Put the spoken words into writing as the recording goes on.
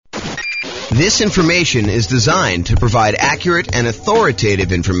This information is designed to provide accurate and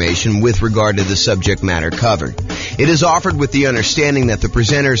authoritative information with regard to the subject matter covered. It is offered with the understanding that the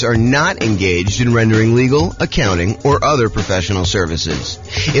presenters are not engaged in rendering legal, accounting, or other professional services.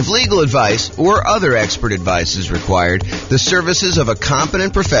 If legal advice or other expert advice is required, the services of a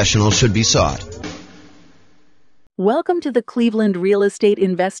competent professional should be sought. Welcome to the Cleveland Real Estate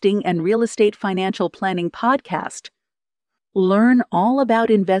Investing and Real Estate Financial Planning Podcast. Learn all about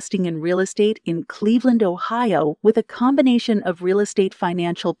investing in real estate in Cleveland, Ohio, with a combination of real estate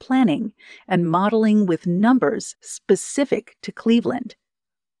financial planning and modeling with numbers specific to Cleveland,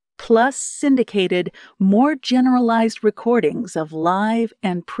 plus syndicated, more generalized recordings of live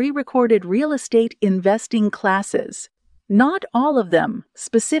and pre-recorded real estate investing classes, not all of them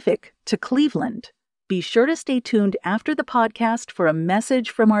specific to Cleveland. Be sure to stay tuned after the podcast for a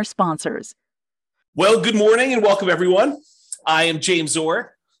message from our sponsors. Well, good morning and welcome, everyone. I am James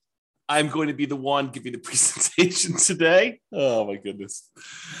Orr. I'm going to be the one giving the presentation today. Oh, my goodness.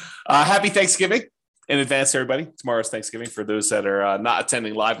 Happy Thanksgiving in advance, everybody. Tomorrow's Thanksgiving for those that are not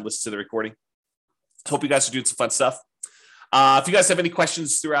attending live and listen to the recording. Hope you guys are doing some fun stuff. If you guys have any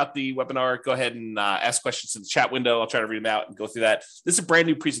questions throughout the webinar, go ahead and ask questions in the chat window. I'll try to read them out and go through that. This is a brand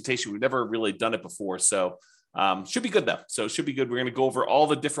new presentation. We've never really done it before, so should be good, though. So it should be good. We're going to go over all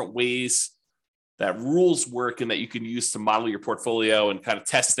the different ways that rules work and that you can use to model your portfolio and kind of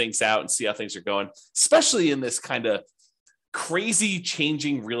test things out and see how things are going, especially in this kind of crazy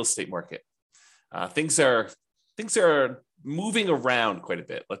changing real estate market. Things are moving around quite a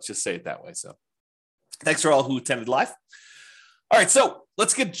bit. Let's just say it that way. So thanks for all who attended live. All right, so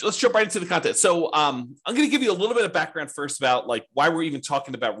let's jump right into the content. So I'm going to give you a little bit of background first about like why we're even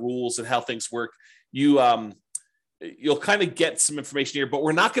talking about rules and how things work. You'll kind of get some information here, but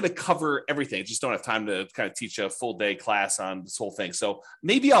we're not going to cover everything. I just don't have time to kind of teach a full day class on this whole thing. So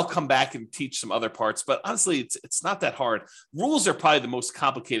maybe I'll come back and teach some other parts, but honestly, it's not that hard. Rules are probably the most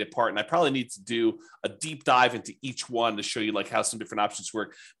complicated part, and I probably need to do a deep dive into each one to show you like how some different options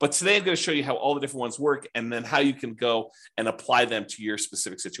work. But today I'm going to show you how all the different ones work and then how you can go and apply them to your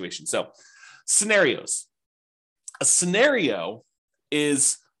specific situation. So scenarios. A scenario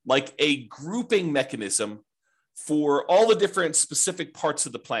is like a grouping mechanism for all the different specific parts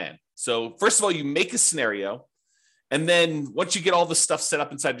of the plan. So first of all, you make a scenario. And then once you get all the stuff set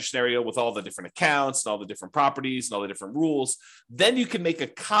up inside your scenario with all the different accounts and all the different properties and all the different rules, then you can make a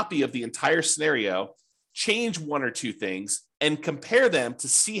copy of the entire scenario, change one or two things, and compare them to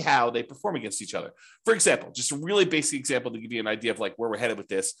see how they perform against each other. For example, just a really basic example to give you an idea of like where we're headed with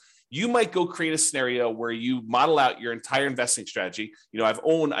this. You might go create a scenario where you model out your entire investing strategy. You know, I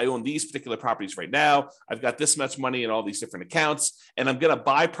own these particular properties right now. I've got this much money in all these different accounts, and I'm going to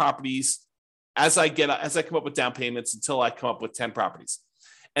buy properties as I come up with down payments until I come up with 10 properties.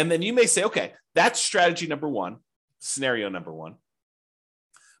 And then you may say, okay, that's strategy number one, scenario number one.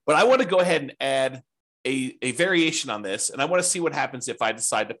 But I want to go ahead and add a variation on this, and I want to see what happens if I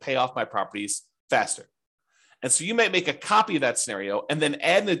decide to pay off my properties faster. And so you might make a copy of that scenario and then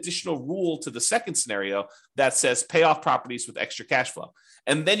add an additional rule to the second scenario that says pay off properties with extra cash flow.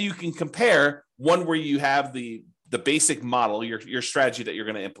 And then you can compare one where you have the basic model, your strategy that you're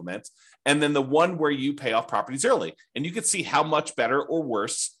going to implement, and then the one where you pay off properties early. And you can see how much better or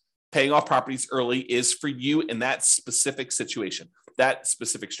worse paying off properties early is for you in that specific situation, that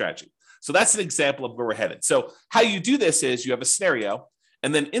specific strategy. So that's an example of where we're headed. So how you do this is you have a scenario,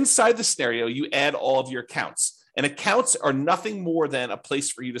 and then inside the scenario, you add all of your accounts. And accounts are nothing more than a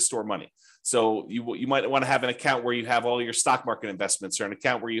place for you to store money. So you might want to have an account where you have all your stock market investments, or an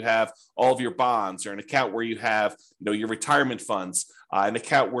account where you have all of your bonds, or an account where you have your retirement funds, an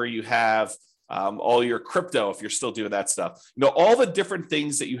account where you have all your crypto, if you're still doing that stuff. All the different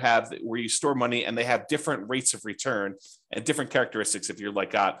things that you have where you store money, and they have different rates of return and different characteristics if you're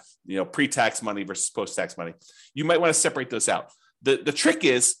like got pre-tax money versus post-tax money. You might want to separate those out. The trick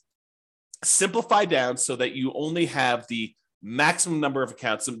is simplify down so that you only have the maximum number of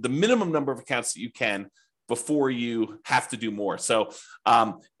accounts, the minimum number of accounts that you can before you have to do more. So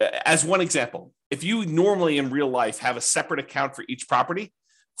as one example, if you normally in real life have a separate account for each property,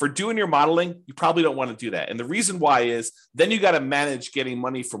 for doing your modeling, you probably don't want to do that. And the reason why is then you got to manage getting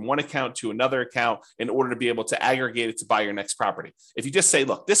money from one account to another account in order to be able to aggregate it to buy your next property. If you just say,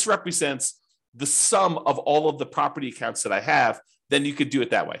 look, this represents the sum of all of the property accounts that I have, then you could do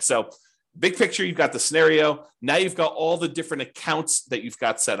it that way. So big picture, you've got the scenario. Now you've got all the different accounts that you've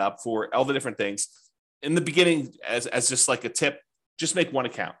got set up for all the different things. In the beginning, as just like a tip, just make one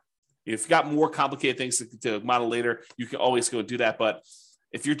account. If you've got more complicated things to model later, you can always go and do that. But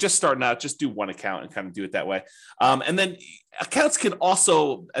If you're just starting out, just do one account and kind of do it that way. And then accounts can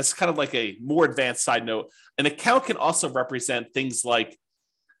also, as kind of like a more advanced side note, an account can also represent things like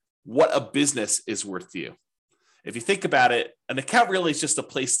what a business is worth to you. If you think about it, an account really is just a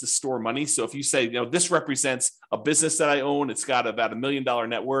place to store money. So if you say, this represents a business that I own, it's got about $1 million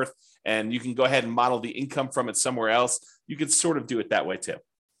net worth, and you can go ahead and model the income from it somewhere else, you could sort of do it that way too.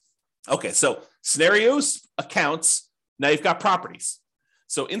 Okay, so scenarios, accounts, now you've got properties.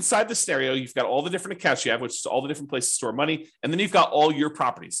 So inside the scenario, you've got all the different accounts you have, which is all the different places to store money. And then you've got all your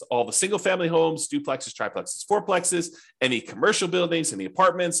properties, all the single family homes, duplexes, triplexes, fourplexes, any commercial buildings, any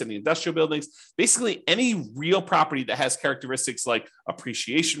apartments, any industrial buildings, basically any real property that has characteristics like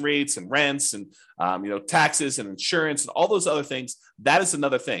appreciation rates and rents and taxes and insurance and all those other things. That is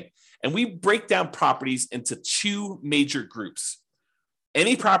another thing. And we break down properties into two major groups.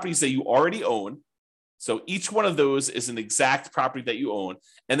 Any properties that you already own. So each one of those is an exact property that you own.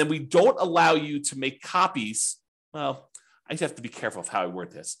 And then we don't allow you to make copies. Well, I have to be careful of how I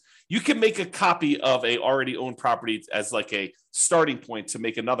word this. You can make a copy of a already owned property as like a starting point to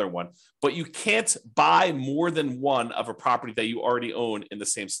make another one, but you can't buy more than one of a property that you already own in the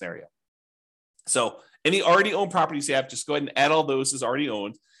same scenario. So any already owned properties you have, just go ahead and add all those as already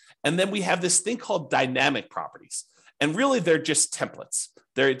owned. And then we have this thing called dynamic properties. And really, they're just templates.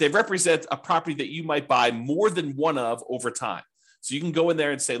 They represent a property that you might buy more than one of over time. So you can go in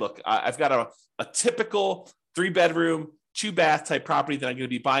there and say, look, I've got a typical 3-bedroom, 2-bath type property that I'm going to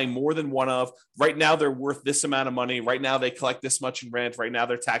be buying more than one of. Right now, they're worth this amount of money. Right now, they collect this much in rent. Right now,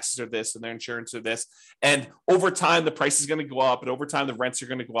 their taxes are this and their insurance are this. And over time, the price is going to go up. And over time, the rents are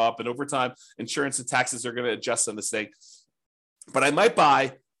going to go up. And over time, insurance and taxes are going to adjust on this thing. But I might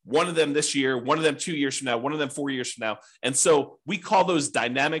buy one of them this year, one of them 2 years from now, one of them 4 years from now. And so we call those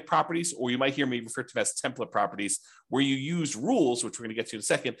dynamic properties, or you might hear me refer to them as template properties, where you use rules, which we're going to get to in a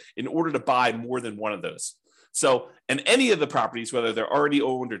second, in order to buy more than one of those. So, and any of the properties, whether they're already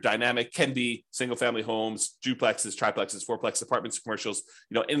owned or dynamic, can be single family homes, duplexes, triplexes, fourplex apartments, commercials,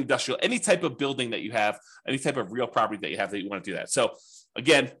 industrial, any type of building that you have, any type of real property that you have that you want to do that. So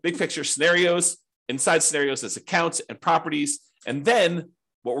again, big picture scenarios, inside scenarios as accounts and properties. And then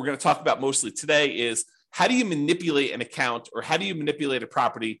what we're going to talk about mostly today is how do you manipulate an account or how do you manipulate a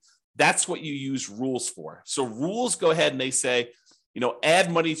property? That's what you use rules for. So rules go ahead and they say,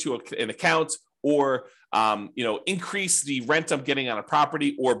 add money to an account, or increase the rent I'm getting on a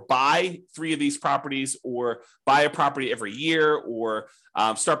property, or buy 3 of these properties, or buy a property every year, or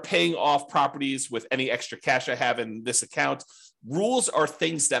start paying off properties with any extra cash I have in this account. Rules are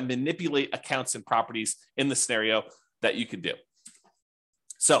things that manipulate accounts and properties in the scenario that you can do.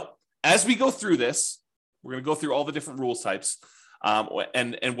 So as we go through this, we're going to go through all the different rules types.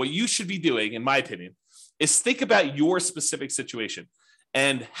 And what you should be doing, in my opinion, is think about your specific situation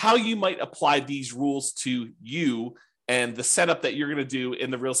and how you might apply these rules to you and the setup that you're going to do in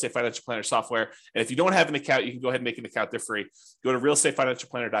the Real Estate Financial Planner software. And if you don't have an account, you can go ahead and make an account. They're free. Go to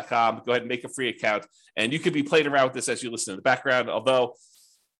realestatefinancialplanner.com, go ahead and make a free account. And you could be playing around with this as you listen in the background, although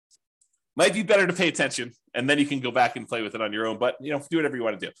might be better to pay attention, and then you can go back and play with it on your own. But, do whatever you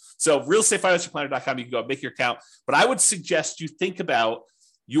want to do. So realestatefinancialplanner.com, you can go make your account. But I would suggest you think about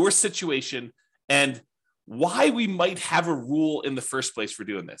your situation and why we might have a rule in the first place for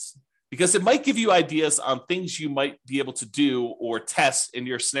doing this. Because it might give you ideas on things you might be able to do or test in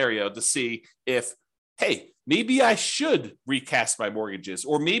your scenario to see if, hey, maybe I should recast my mortgages,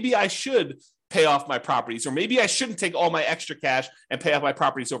 or maybe I should pay off my properties, or maybe I shouldn't take all my extra cash and pay off my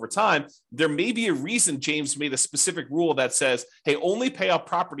properties over time. There may be a reason James made a specific rule that says, hey, only pay off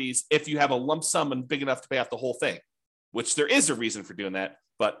properties if you have a lump sum and big enough to pay off the whole thing, which there is a reason for doing that,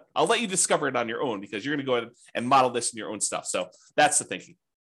 but I'll let you discover it on your own because you're going to go ahead and model this in your own stuff. So that's the thinking.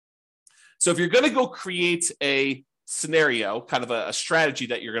 So if you're going to go create a scenario, kind of a strategy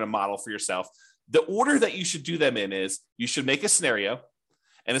that you're going to model for yourself, the order that you should do them in is you should make a scenario.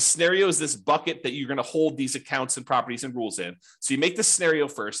 And a scenario is this bucket that you're going to hold these accounts and properties and rules in. So you make the scenario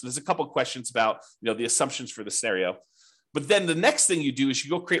first. There's a couple of questions about the assumptions for the scenario. But then the next thing you do is you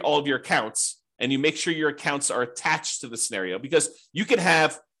go create all of your accounts and you make sure your accounts are attached to the scenario, because you can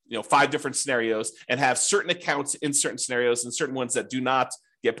have 5 different scenarios and have certain accounts in certain scenarios and certain ones that do not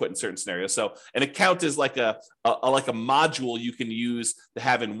get put in certain scenarios. So an account is like a module you can use to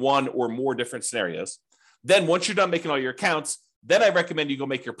have in one or more different scenarios. Then once you're done making all your accounts, then I recommend you go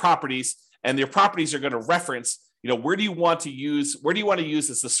make your properties, and your properties are going to reference, where do you want to use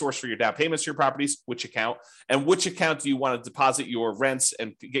as the source for your down payments for your properties, which account, and which account do you want to deposit your rents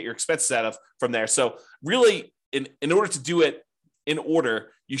and get your expenses out of from there. So really, in order to do it in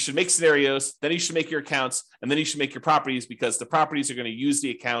order. You should make scenarios, then you should make your accounts, and then you should make your properties, because the properties are going to use the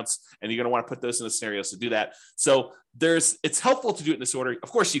accounts and you're going to want to put those in the scenarios to do that. So it's helpful to do it in this order. Of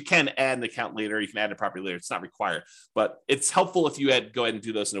course, you can add an account later. You can add a property later. It's not required, but it's helpful if you go ahead and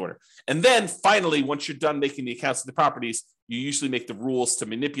do those in order. And then finally, once you're done making the accounts of the properties, you usually make the rules to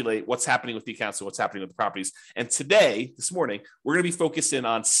manipulate what's happening with the accounts and what's happening with the properties. And today, this morning, we're going to be focused in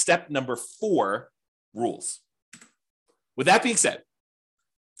on step number 4, rules. With that being said,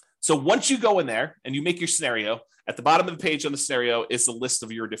 so once you go in there and you make your scenario, at the bottom of the page on the scenario is the list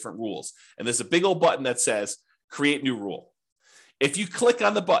of your different rules. And there's a big old button that says create new rule. If you click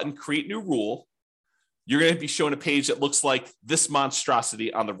on the button, create new rule, you're going to be shown a page that looks like this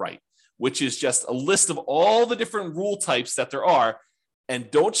monstrosity on the right, which is just a list of all the different rule types that there are. And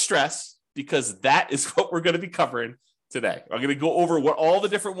don't stress, because that is what we're going to be covering today. I'm going to go over what all the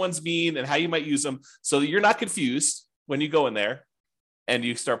different ones mean and how you might use them so that you're not confused when you go in there and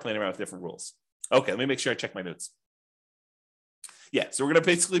you start playing around with different rules. Okay, let me make sure I check my notes. Yeah, so we're going to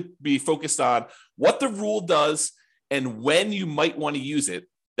basically be focused on what the rule does and when you might want to use it.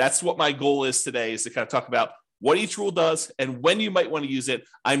 That's what my goal is today, is to kind of talk about what each rule does and when you might want to use it.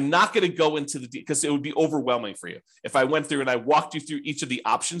 I'm not going to go into because it would be overwhelming for you. If I went through and I walked you through each of the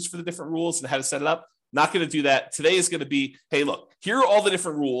options for the different rules and how to set it up, not going to do that. Today is going to be, hey, look, here are all the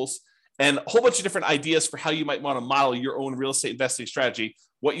different rules and a whole bunch of different ideas for how you might want to model your own real estate investing strategy,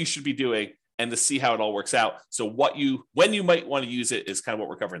 what you should be doing, and to see how it all works out. So when you might want to use it is kind of what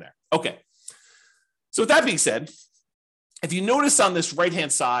we're covering there. Okay. So with that being said, if you notice on this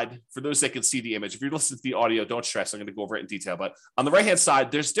right-hand side, for those that can see the image, if you're listening to the audio, don't stress, I'm going to go over it in detail. But on the right-hand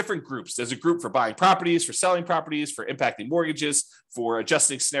side, there's different groups. There's a group for buying properties, for selling properties, for impacting mortgages, for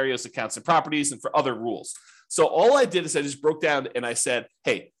adjusting scenarios, accounts, and properties, and for other rules. So all I did is I just broke down and I said,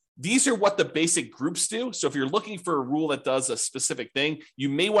 hey, these are what the basic groups do. So if you're looking for a rule that does a specific thing, you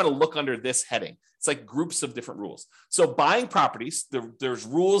may want to look under this heading. It's like groups of different rules. So buying properties, there's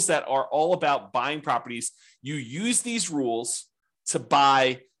rules that are all about buying properties. You use these rules to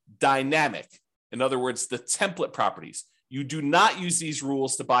buy dynamic. In other words, the template properties. You do not use these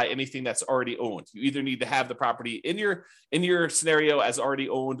rules to buy anything that's already owned. You either need to have the property in your scenario as already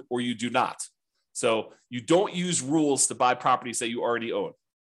owned, or you do not. So you don't use rules to buy properties that you already own.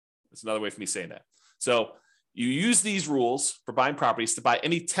 That's another way for me saying that. So you use these rules for buying properties to buy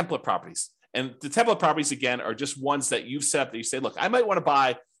any template properties. And the template properties, again, are just ones that you've set up that you say, look, I might want to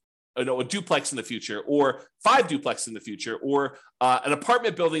buy a duplex in the future, or 5 duplexes in the future, or an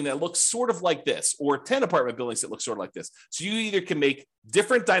apartment building that looks sort of like this, or 10 apartment buildings that look sort of like this. So you either can make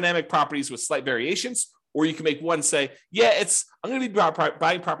different dynamic properties with slight variations, or you can make one say, yeah, I'm going to be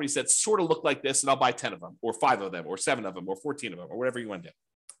buying properties that sort of look like this, and I'll buy 10 of them, or 5 of them, or 7 of them, or 14 of them, or whatever you want to do.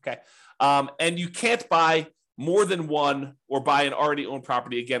 Okay. And you can't buy more than one or buy an already owned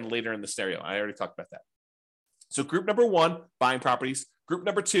property again later in the scenario. I already talked about that. So group number 1, buying properties. Group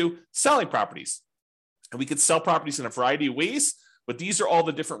number 2, selling properties. And we could sell properties in a variety of ways, but these are all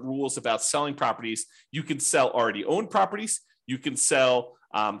the different rules about selling properties. You can sell already owned properties. You can sell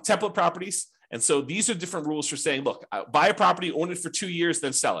template properties. And so these are different rules for saying, look, buy a property, own it for 2 years,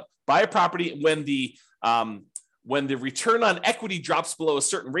 then sell it. Buy a property when the return on equity drops below a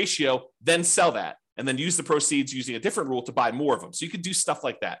certain ratio, then sell that, and then use the proceeds using a different rule to buy more of them. So you could do stuff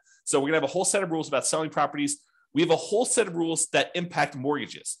like that. So we're going to have a whole set of rules about selling properties. We have a whole set of rules that impact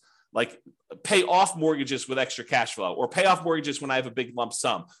mortgages, like pay off mortgages with extra cash flow, or pay off mortgages when I have a big lump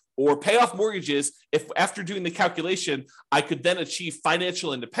sum, or pay off mortgages if after doing the calculation, I could then achieve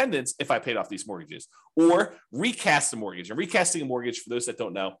financial independence if I paid off these mortgages, or recast a mortgage. And recasting a mortgage, for those that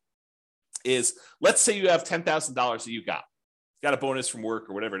don't know, is, let's say you have $10,000 that you got a bonus from work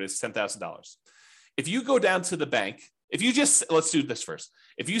or whatever it is, $10,000. If you go down to the bank, let's do this first.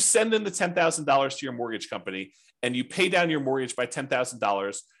 If you send in the $10,000 to your mortgage company and you pay down your mortgage by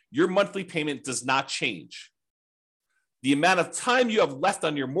 $10,000, your monthly payment does not change. The amount of time you have left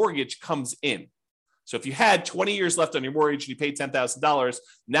on your mortgage comes in. So if you had 20 years left on your mortgage and you paid $10,000,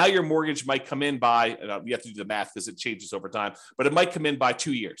 now your mortgage might come in by, you have to do the math because it changes over time, but it might come in by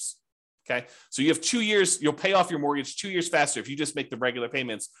 2 years. Okay. So you have 2 years, you'll pay off your mortgage 2 years faster if you just make the regular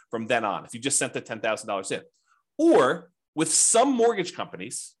payments from then on, if you just sent the $10,000 in. Or with some mortgage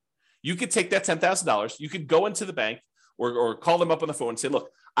companies, you could take that $10,000, you could go into the bank or call them up on the phone and say, look,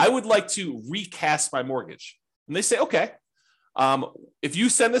 I would like to recast my mortgage. And they say, okay, if you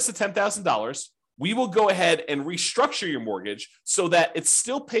send us the $10,000, we will go ahead and restructure your mortgage so that it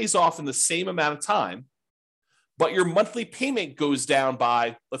still pays off in the same amount of time, but your monthly payment goes down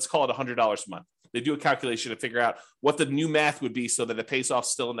by, let's call it $100 a month. They do a calculation to figure out what the new math would be so that it pays off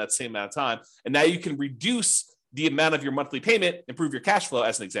still in that same amount of time. And now you can reduce the amount of your monthly payment, improve your cash flow,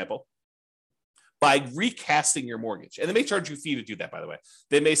 as an example, by recasting your mortgage. And they may charge you a fee to do that, by the way.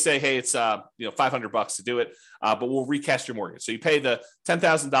 They may say, hey, it's $500 to do it, but we'll recast your mortgage. So you pay the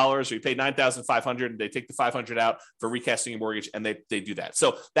 $10,000 or you pay $9,500 and they take the $500 out for recasting your mortgage, and they do that.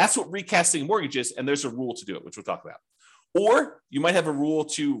 So that's what recasting mortgage is, and there's a rule to do it, which we'll talk about. Or you might have a rule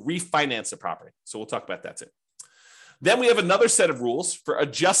to refinance a property. So we'll talk about that too. Then we have another set of rules for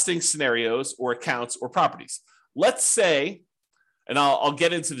adjusting scenarios or accounts or properties. Let's say, and I'll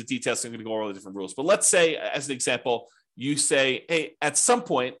get into the details, so I'm going to go over all the different rules. But let's say, as an example, you say, hey, at some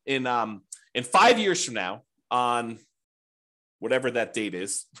point in 5 years from now, on whatever that date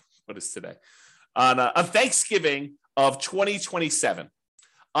is, what is today? On Thanksgiving of 2027,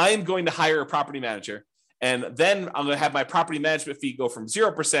 I am going to hire a property manager, and then I'm going to have my property management fee go from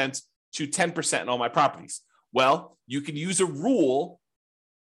 0% to 10% in all my properties. Well, you can use a rule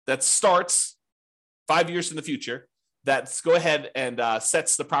that starts 5 years in the future that go ahead and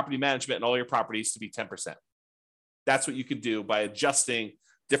sets the property management in all your properties to be 10%. That's what you can do by adjusting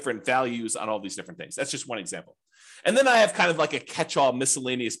different values on all these different things. That's just one example. And then I have kind of like a catch-all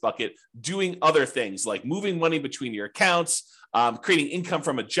miscellaneous bucket, doing other things like moving money between your accounts, creating income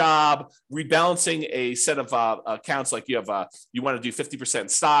from a job, rebalancing a set of accounts, like you want to do 50% in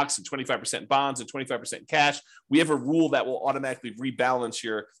stocks and 25% in bonds and 25% in cash. We have a rule that will automatically rebalance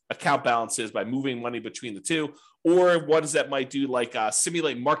your account balances by moving money between the two. Or ones that might do like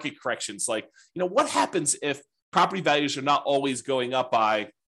simulate market corrections. Like, what happens if property values are not always going up by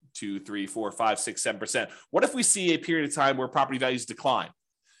 2, 3, 4, 5, 6, 7%? What if we see a period of time where property values decline?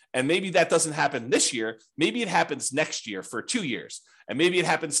 And maybe that doesn't happen this year. Maybe it happens next year for 2 years. And maybe it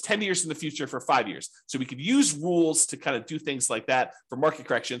happens 10 years in the future for 5 years. So we could use rules to kind of do things like that for market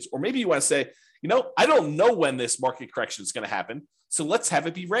corrections. Or maybe you want to say, I don't know when this market correction is going to happen, so let's have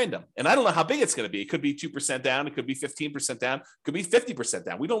it be random. And I don't know how big it's going to be. It could be 2% down. It could be 15% down. It could be 50%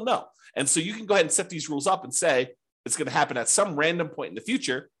 down. We don't know. And so you can go ahead and set these rules up and say it's going to happen at some random point in the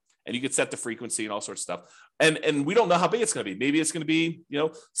future. And you could set the frequency and all sorts of stuff. And we don't know how big it's going to be. Maybe it's going to be,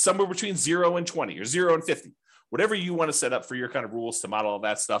 somewhere between 0 and 20 or 0 and 50, whatever you want to set up for your kind of rules to model all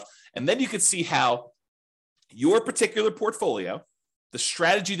that stuff. And then you can see how your particular portfolio, the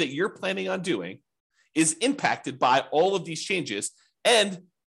strategy that you're planning on doing, is impacted by all of these changes. And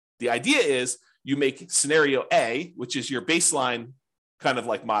the idea is you make scenario A, which is your baseline kind of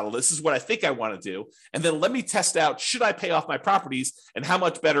like model. This is what I think I want to do. And then let me test out, should I pay off my properties and how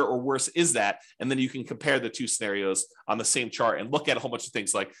much better or worse is that? And then you can compare the two scenarios on the same chart and look at a whole bunch of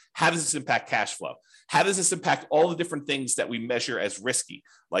things like, how does this impact cash flow? How does this impact all the different things that we measure as risky,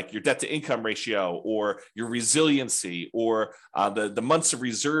 like your debt to income ratio or your resiliency or the months of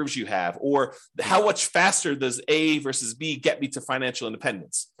reserves you have, or how much faster does A versus B get me to financial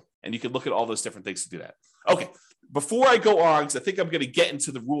independence? And you can look at all those different things to do that. Okay. Before I go on, because I think I'm going to get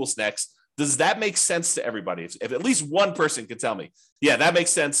into the rules next, does that make sense to everybody? If at least one person can tell me, yeah, that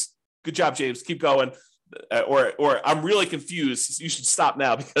makes sense. Good job, James. Keep going. Or I'm really confused. You should stop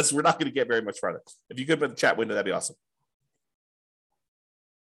now because we're not going to get very much farther. If you could put the chat window, that'd be awesome.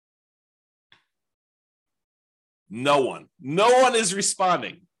 No one is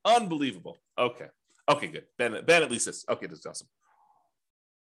responding. Unbelievable. Okay, good. Ben at least is. Okay, that's awesome.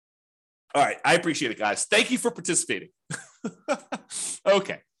 All right. I appreciate it, guys. Thank you for participating.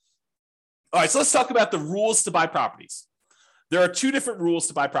 Okay. All right. So let's talk about the rules to buy properties. There are two different rules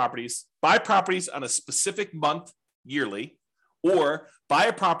to buy properties. Buy properties on a specific month yearly, or buy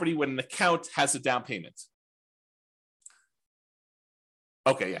a property when an account has a down payment.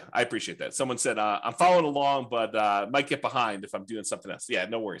 Okay. Yeah. I appreciate that. Someone said, I'm following along, but might get behind if I'm doing something else. Yeah,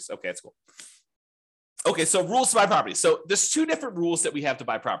 no worries. Okay. That's cool. Okay, so rules to buy properties. So there's two different rules that we have to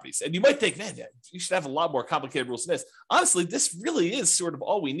buy properties. And you might think, man, you should have a lot more complicated rules than this. Honestly, this really is sort of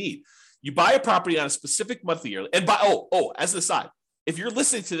all we need. You buy a property on a specific monthly yearly. And as an aside, if you're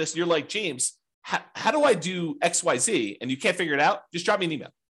listening to this and you're like, James, how do I do XYZ? And you can't figure it out, just drop me an email.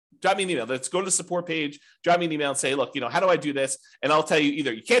 Drop me an email. Let's go to the support page, drop me an email and say, look, how do I do this? And I'll tell you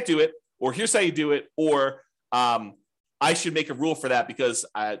either you can't do it, or here's how you do it, or I should make a rule for that because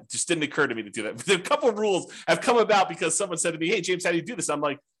it just didn't occur to me to do that. But a couple of rules have come about because someone said to me, hey, James, how do you do this? I'm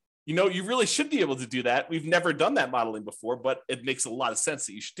like, you really should be able to do that. We've never done that modeling before, but it makes a lot of sense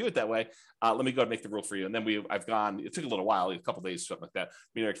that you should do it that way. Let me go and make the rule for you. And then it took a little while, a couple of days, something like that.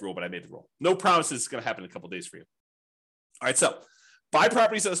 We made the rule, but I made the rule. No promises it's going to happen in a couple of days for you. All right, so buy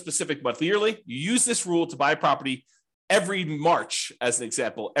properties on a specific monthly yearly. You use this rule to buy a property every March, as an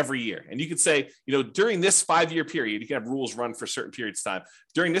example, every year. And you could say, during this 5-year period, you can have rules run for certain periods of time.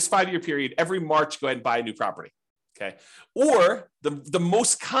 During this 5-year period, every March, go ahead and buy a new property. Okay. Or the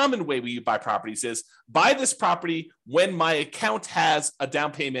most common way we buy properties is buy this property when my account has a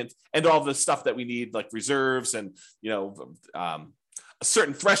down payment and all the stuff that we need, like reserves and, a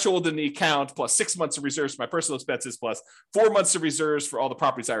certain threshold in the account, plus 6 months of reserves for my personal expenses, plus 4 months of reserves for all the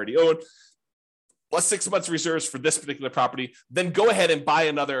properties I already own, plus 6 months of reserves for this particular property. Then go ahead and buy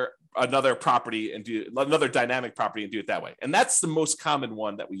another property and do another dynamic property and do it that way. And that's the most common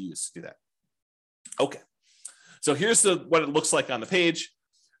one that we use to do that. Okay. So here's what it looks like on the page.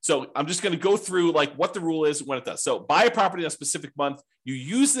 So I'm just going to go through like what the rule is and what it does. So buy a property in a specific month. You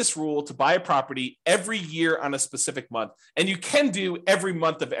use this rule to buy a property every year on a specific month. And you can do every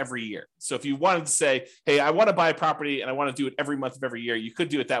month of every year. So if you wanted to say, hey, I want to buy a property and I want to do it every month of every year, you could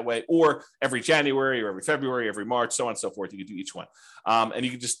do it that way, or every January or every February, every March, so on and so forth. You could do each one. And you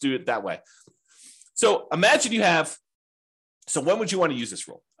can just do it that way. So imagine so when would you want to use this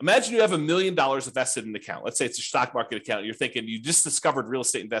rule? Imagine you have $1 million invested in an account. Let's say it's a stock market account. You're thinking you just discovered real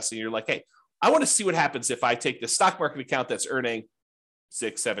estate investing. You're like, hey, I want to see what happens if I take the stock market account that's earning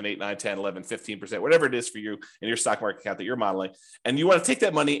 6, 7, 8, 9, 10, 11, 15%, whatever it is for you in your stock market account that you're modeling. And you want to take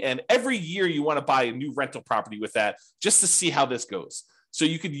that money and every year you want to buy a new rental property with that just to see how this goes. So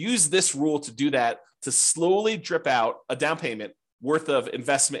you could use this rule to do that, to slowly drip out a down payment worth of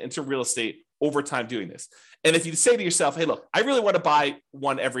investment into real estate over time doing this. And if you say to yourself, hey, look, I really want to buy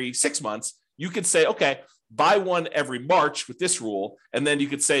one every 6 months, you could say, okay, buy one every March with this rule. And then you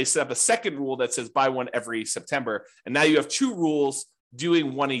could set up a second rule that says buy one every September. And now you have 2 rules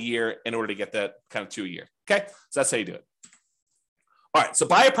doing one a year in order to get that kind of 2 a year. Okay. So that's how you do it. All right. So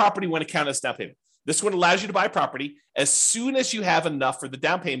buy a property when account has down payment. This one allows you to buy a property as soon as you have enough for the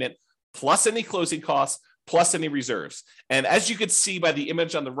down payment, plus any closing costs, plus any reserves. And as you can see by the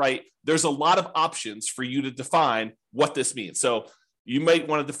image on the right, there's a lot of options for you to define what this means. So you might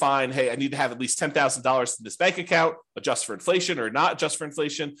want to define, hey, I need to have at least $10,000 in this bank account, adjust for inflation or not adjust for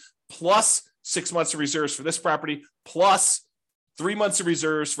inflation, plus 6 months of reserves for this property, plus 3 months of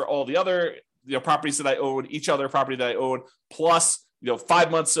reserves for all the other properties that I own, each other property that I own, plus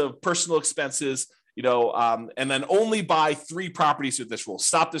 5 months of personal expenses, and then only buy 3 properties with this rule.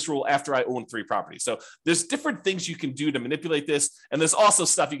 Stop this rule after I own 3 properties. So there's different things you can do to manipulate this. And there's also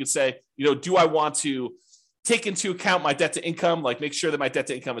stuff you could say, do I want to take into account my debt to income, like make sure that my debt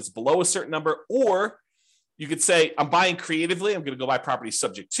to income is below a certain number? Or you could say, I'm buying creatively. I'm going to go buy properties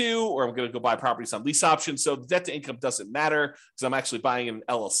subject to, or I'm going to go buy properties on lease options. So the debt to income doesn't matter because I'm actually buying an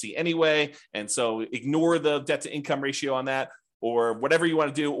LLC anyway. And so ignore the debt to income ratio on that, or whatever you want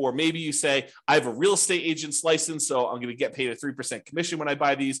to do. Or maybe you say, I have a real estate agent's license, so I'm going to get paid a 3% commission when I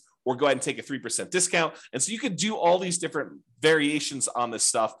buy these, or go ahead and take a 3% discount. And so you could do all these different variations on this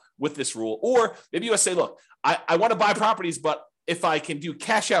stuff with this rule. Or maybe you say, look, I want to buy properties, but if I can do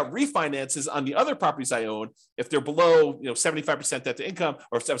cash out refinances on the other properties I own, if they're below 75% debt to income,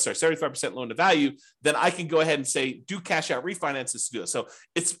 or 75% loan to value, then I can go ahead and say, do cash out refinances to do it. So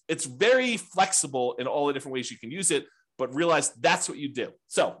it's very flexible in all the different ways you can use it, but realize that's what you do.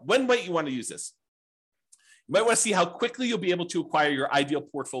 So when might you want to use this? You might want to see how quickly you'll be able to acquire your ideal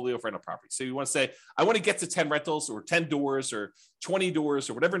portfolio of rental property. So you want to say, I want to get to 10 rentals or 10 doors or 20 doors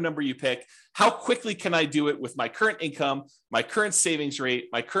or whatever number you pick. How quickly can I do it with my current income, my current savings rate,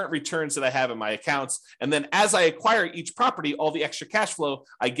 my current returns that I have in my accounts? And then as I acquire each property, all the extra cash flow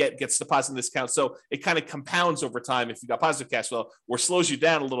I get gets deposited in this account. So it kind of compounds over time if you got positive cash flow, or slows you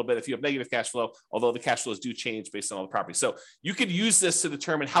down a little bit if you have negative cash flow, although the cash flows do change based on all the property. So you could use this to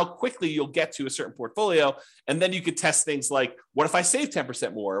determine how quickly you'll get to a certain portfolio. And then you could test things like, what if I save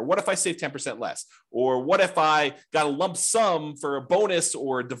 10% more? Or what if I save 10% less? Or what if I got a lump sum for a bonus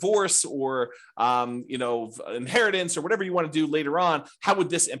or divorce or inheritance or whatever you want to do later on? How would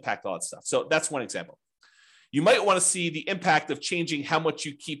this impact all that stuff? So that's one example. You might want to see the impact of changing how much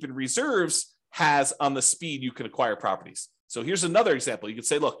you keep in reserves has on the speed you can acquire properties. So here's another example. You could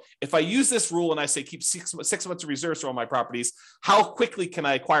say, look, if I use this rule and I say keep six months of reserves for all my properties, how quickly can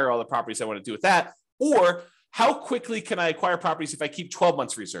I acquire all the properties I want to do with that? Or how quickly can I acquire properties if I keep 12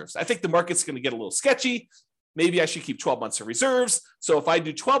 months reserves? I think the market's going to get a little sketchy. Maybe I should keep 12 months of reserves. So if I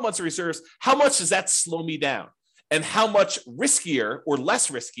do 12 months of reserves, how much does that slow me down? And how much riskier or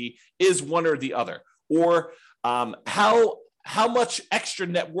less risky is one or the other? Or how much extra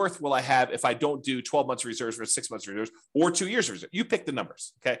net worth will I have if I don't do 12 months of reserves versus 6 months of reserves or 2 years of reserves? You pick the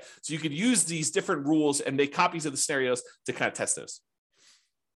numbers, okay? So you could use these different rules and make copies of the scenarios to kind of test those.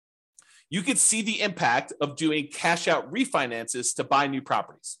 You could see the impact of doing cash out refinances to buy new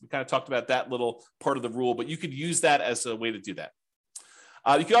properties. We kind of talked about that little part of the rule, but you could use that as a way to do that.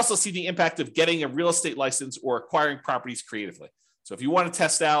 You can also see the impact of getting a real estate license or acquiring properties creatively. So if you want to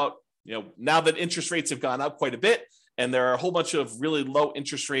test out Now that interest rates have gone up quite a bit and there are a whole bunch of really low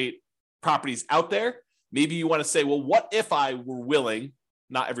interest rate properties out there, maybe you want to say, well, what if I were willing,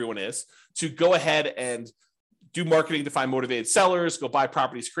 not everyone is, to go ahead and do marketing to find motivated sellers, go buy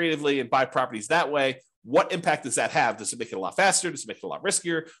properties creatively and buy properties that way? What impact does that have? Does it make it a lot faster? Does it make it a lot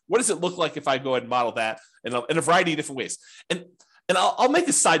riskier? What does it look like if I go ahead and model that in a variety of different ways? And I'll make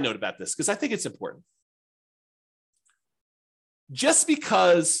a side note about this because I think it's important. Just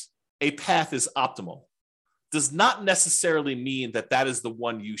because a path is optimal does not necessarily mean that that is the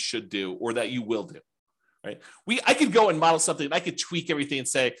one you should do or that you will do. Right? I could go and model something and I could tweak everything and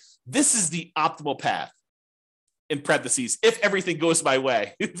say, this is the optimal path, in parentheses, if everything goes my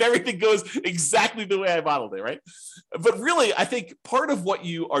way, if everything goes exactly the way I modeled it, right? But really, I think part of what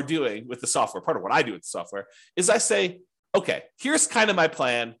you are doing with the software, part of what I do with the software, is I say, okay, here's kind of my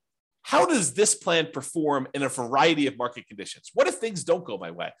plan. How does this plan perform in a variety of market conditions? What if things don't go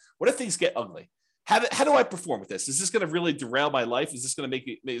my way? What if things get ugly? How do I perform with this? Is this going to really derail my life? Is this going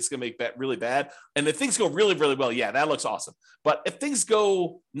to make that really bad? And if things go really, really well, yeah, that looks awesome. But if things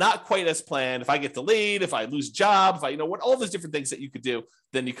go not quite as planned, if I get delayed, if I lose a job, if I, all those different things that you could do,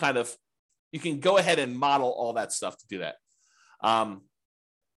 then you can go ahead and model all that stuff to do that.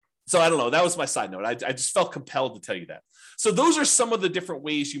 So I don't know. That was my side note. I just felt compelled to tell you that. So those are some of the different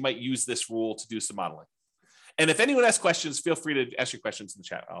ways you might use this rule to do some modeling. And if anyone has questions, feel free to ask your questions in the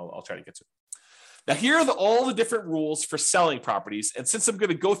chat. I'll try to get to it. Now, here are all the different rules for selling properties. And since I'm going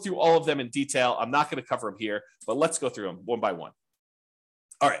to go through all of them in detail, I'm not going to cover them here, but let's go through them one by one.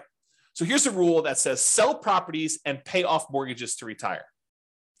 All right. So here's a rule that says sell properties and pay off mortgages to retire.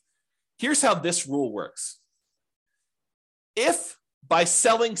 Here's how this rule works. If by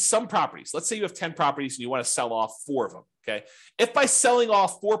selling some properties, let's say you have 10 properties and you want to sell off 4 of them, okay? If by selling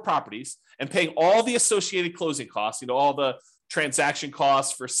off 4 properties and paying all the associated closing costs, all the transaction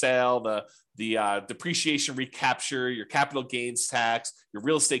costs for sale, the depreciation recapture, your capital gains tax, your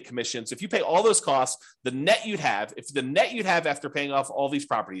real estate commissions. If you pay all those costs, the net you'd have after paying off all these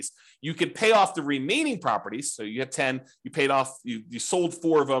properties, you could pay off the remaining properties. So you had 10, you paid off, you sold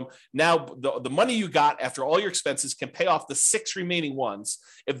 4 of them. Now the money you got after all your expenses can pay off the 6 remaining ones.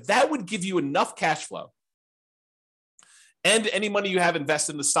 If that would give you enough cash flow and any money you have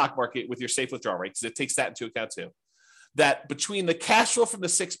invested in the stock market with your safe withdrawal rate, because it takes that into account too, that between the cash flow from the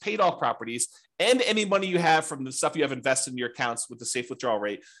 6 paid off properties and any money you have from the stuff you have invested in your accounts with the safe withdrawal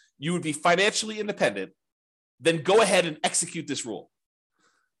rate, you would be financially independent. Then go ahead and execute this rule.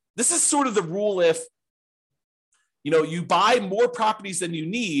 This is sort of the rule if you buy more properties than you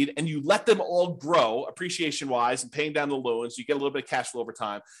need and you let them all grow appreciation wise and paying down the loans, you get a little bit of cash flow over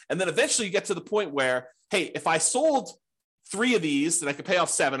time. And then eventually you get to the point where, hey, if I sold 3 of these, then I could pay off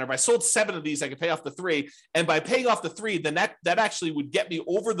 7. Or if I sold 7 of these, I could pay off the 3. And by paying off the 3, then that actually would get me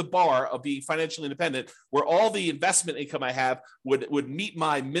over the bar of being financially independent, where all the investment income I have would meet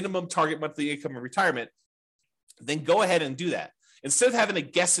my minimum target monthly income in retirement. Then go ahead and do that. Instead of having to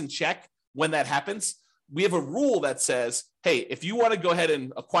guess and check when that happens, we have a rule that says, hey, if you want to go ahead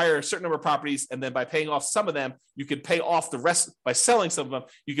and acquire a certain number of properties, and then by paying off some of them, you could pay off the rest. By selling some of them,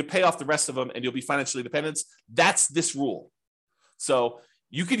 you could pay off the rest of them and you'll be financially independent. That's this rule. So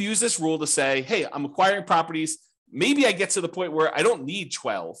you could use this rule to say, hey, I'm acquiring properties. Maybe I get to the point where I don't need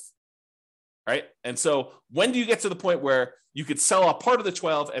 12, right? And so when do you get to the point where you could sell a part of the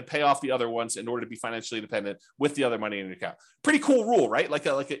 12 and pay off the other ones in order to be financially independent with the other money in your account? Pretty cool rule, right? Like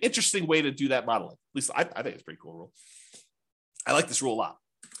an interesting way to do that modeling. At least I think it's a pretty cool rule. I like this rule a lot.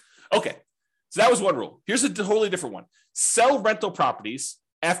 Okay, so that was one rule. Here's a totally different one. Sell rental properties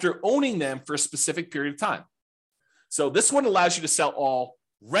after owning them for a specific period of time. So this one allows you to sell all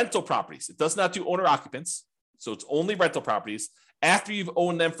rental properties. It does not do owner occupants. So it's only rental properties after you've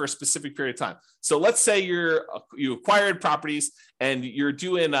owned them for a specific period of time. So let's say you acquired properties and you're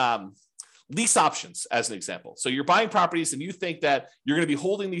doing lease options as an example. So you're buying properties and you think that you're going to be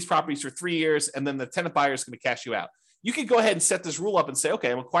holding these properties for 3 years and then the tenant buyer is going to cash you out. You can go ahead and set this rule up and say,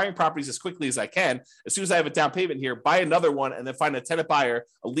 okay, I'm acquiring properties as quickly as I can. As soon as I have a down payment here, buy another one and then find a tenant buyer,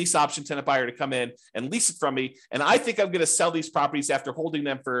 a lease option tenant buyer to come in and lease it from me. And I think I'm going to sell these properties after holding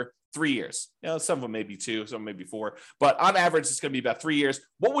them for 3 years. Some of them may be 2, some may be 4, but on average, it's going to be about 3 years.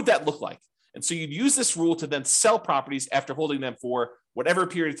 What would that look like? And so you'd use this rule to then sell properties after holding them for whatever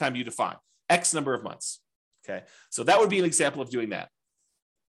period of time you define, X number of months. Okay. So that would be an example of doing that.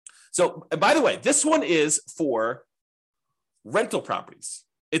 So, and by the way, this one is for rental properties.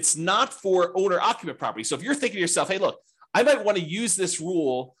 It's not for owner occupant property. So if you're thinking to yourself, hey, look, I might want to use this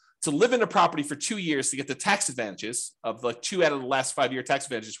rule to live in a property for 2 years to get the tax advantages of like 2 out of the last 5-year tax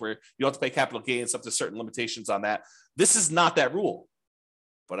advantages where you don't have to pay capital gains up to certain limitations on that. This is not that rule.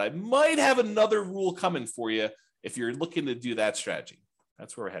 but I might have another rule coming for you if you're looking to do that strategy.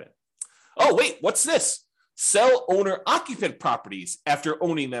 That's where we're headed. Oh, wait, what's this? Sell owner-occupant properties after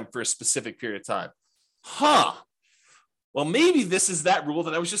owning them for a specific period of time. Well, maybe this is that rule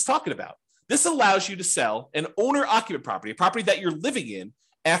that I was just talking about. This allows you to sell an owner-occupant property, a property that you're living in,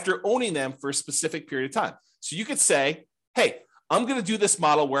 after owning them for a specific period of time. So you could say, hey, I'm going to do this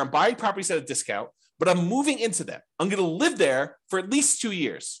model where I'm buying properties at a discount, but I'm moving into them. I'm going to live there for at least 2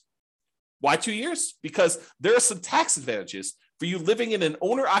 years. Why 2 years? Because there are some tax advantages for you living in an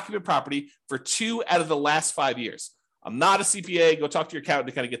owner-occupant property for 2 out of the last 5 years. I'm not a CPA. Go talk to your accountant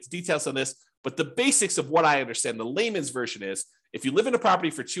to kind of get the details on this. But the basics of what I understand, the layman's version is, if you live in a property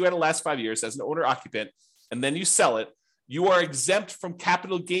for 2 out of the last 5 years as an owner-occupant, and then you sell it, you are exempt from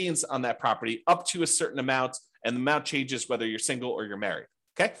capital gains on that property up to a certain amount, and the amount changes whether you're single or you're married.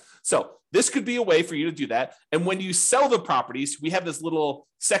 Okay, so this could be a way for you to do that. And when you sell the properties, we have this little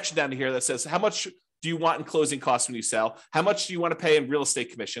section down here that says, how much do you want in closing costs when you sell? How much do you want to pay in real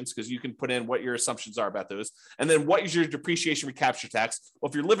estate commissions? Because you can put in what your assumptions are about those. And then what is your depreciation recapture tax? Well,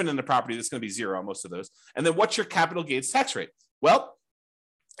 if you're living in the property, that's going to be zero on most of those. And then what's your capital gains tax rate? Well,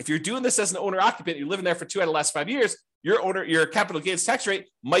 if you're doing this as an owner occupant, you're living there for 2 out of the last 5 years, your capital gains tax rate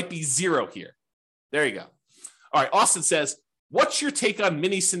might be zero here. There you go. All right, Austin says, what's your take on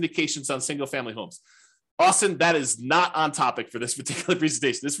mini syndications on single family homes? Austin, that is not on topic for this particular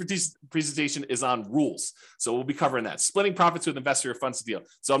presentation. This presentation is on rules. So we'll be covering that. Splitting profits with investor or funds deal.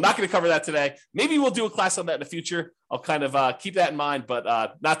 So I'm not going to cover that today. Maybe we'll do a class on that in the future. I'll kind of keep that in mind, but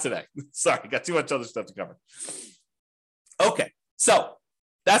not today. Sorry, got too much other stuff to cover. Okay, so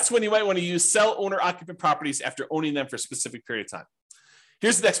that's when you might want to use sell owner-occupant properties after owning them for a specific period of time.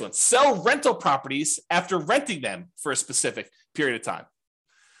 Here's the next one. Sell rental properties after renting them for a specific period of time.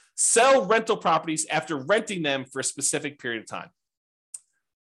 Sell rental properties after renting them for a specific period of time.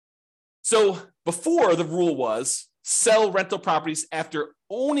 So before, the rule was sell rental properties after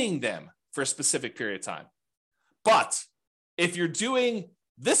owning them for a specific period of time. But if you're doing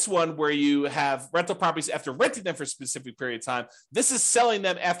this one where you have rental properties after renting them for a specific period of time, this is selling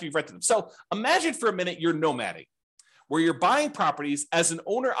them after you've rented them. So imagine for a minute you're nomading, where you're buying properties as an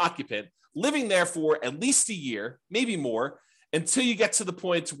owner-occupant, living there for at least a year, maybe more, until you get to the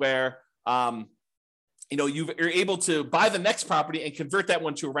point where you're able to buy the next property and convert that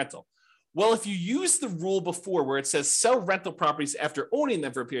one to a rental. Well, if you use the rule before where it says sell rental properties after owning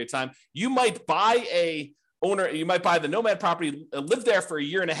them for a period of time, you might buy the nomad property, live there for a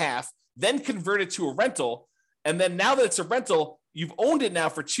year and a half, then convert it to a rental. And then now that it's a rental, you've owned it now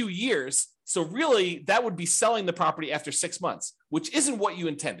for 2 years. So really, that would be selling the property after 6 months, which isn't what you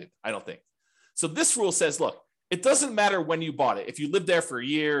intended, I don't think. So this rule says, look, it doesn't matter when you bought it. If you lived there for a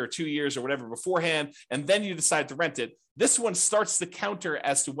year or 2 years or whatever beforehand, and then you decide to rent it, this one starts the counter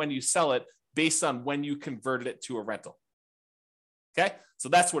as to when you sell it based on when you converted it to a rental. Okay, so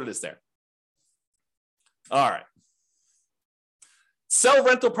that's what it is there. All right. Sell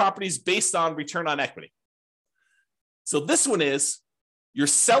rental properties based on return on equity. So this one is you're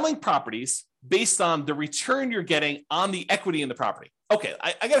selling properties based on the return you're getting on the equity in the property. Okay,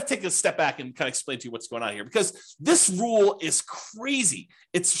 I got to take a step back and kind of explain to you what's going on here, because this rule is crazy.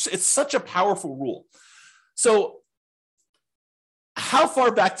 It's such a powerful rule. So how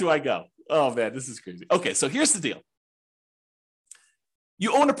far back do I go? Oh man, this is crazy. Okay, so here's the deal.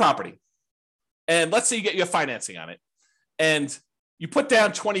 You own a property, and let's say you have financing on it, and you put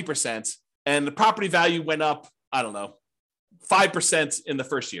down 20%, and the property value went up, I don't know, 5% in the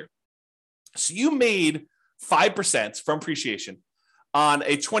first year. So you made 5% from appreciation on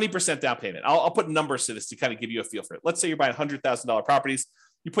a 20% down payment. I'll put numbers to this to kind of give you a feel for it. Let's say you're buying $100,000 properties.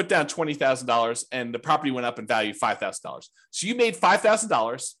 You put down $20,000 and the property went up in value $5,000. So you made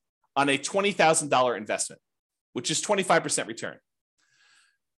 $5,000 on a $20,000 investment, which is 25% return.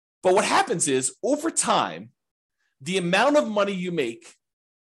 But what happens is over time, the amount of money you make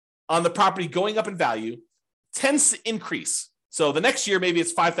on the property going up in value tends to increase. So the next year, maybe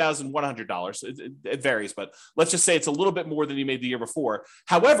it's $5,100. It varies, but let's just say it's a little bit more than you made the year before.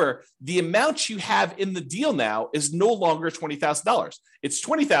 However, the amount you have in the deal now is no longer $20,000. It's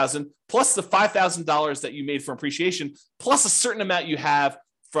 $20,000 plus the $5,000 that you made from appreciation, plus a certain amount you have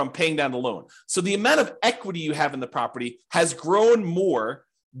from paying down the loan. So the amount of equity you have in the property has grown more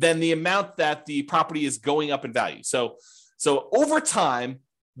than the amount that the property is going up in value. So over time,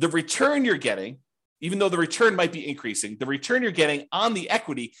 the return you're getting, even though the return might be increasing, the return you're getting on the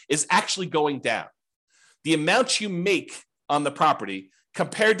equity is actually going down. The amount you make on the property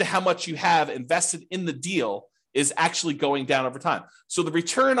compared to how much you have invested in the deal is actually going down over time. So the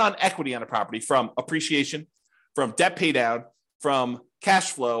return on equity on a property from appreciation, from debt pay down, from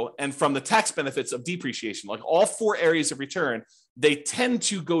cash flow and from the tax benefits of depreciation. Like all four areas of return, they tend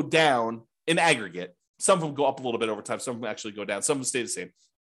to go down in aggregate. Some of them go up a little bit over time. Some of them actually go down. Some of them stay the same.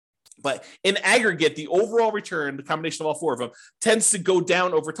 But in aggregate, the overall return, the combination of all four of them, tends to go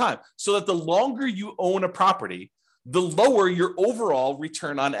down over time. So that the longer you own a property, the lower your overall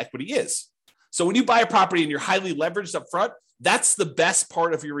return on equity is. So when you buy a property and you're highly leveraged up front, that's the best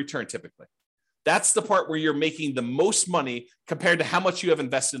part of your return typically. That's the part where you're making the most money compared to how much you have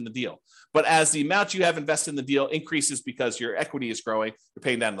invested in the deal. But as the amount you have invested in the deal increases because your equity is growing, you're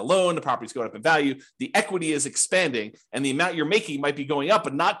paying down the loan, the property's going up in value, the equity is expanding, and the amount you're making might be going up,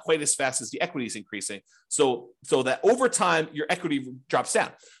 but not quite as fast as the equity is increasing. So that over time, your equity drops down.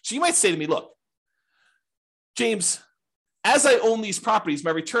 So you might say to me, look, James, as I own these properties,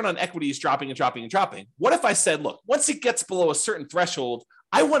 my return on equity is dropping and dropping and dropping. What if I said, look, once it gets below a certain threshold,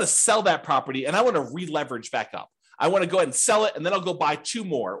 I want to sell that property and I want to re-leverage back up. I want to go ahead and sell it, and then I'll go buy two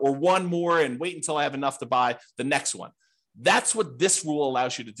more or one more and wait until I have enough to buy the next one. That's what this rule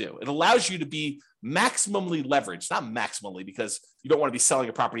allows you to do. It allows you to be maximally leveraged, not maximally because you don't want to be selling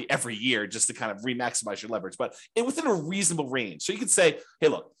a property every year just to kind of re-maximize your leverage, but within a reasonable range. So you can say, hey,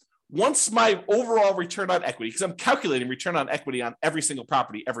 look, once my overall return on equity, because I'm calculating return on equity on every single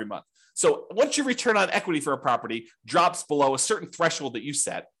property every month. So once your return on equity for a property drops below a certain threshold that you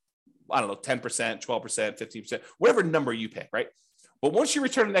set, I don't know, 10%, 12%, 15%, whatever number you pick, right? But once your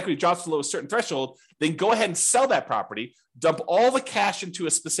return on equity drops below a certain threshold, then go ahead and sell that property, dump all the cash into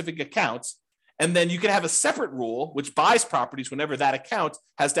a specific account, and then you can have a separate rule which buys properties whenever that account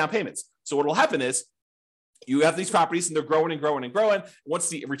has down payments. So what will happen is you have these properties and they're growing and growing and growing. Once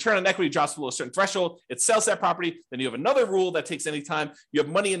the return on equity drops below a certain threshold, it sells that property. Then you have another rule that takes any time. You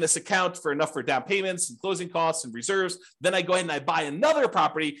have money in this account for enough for down payments and closing costs and reserves. Then I go ahead and I buy another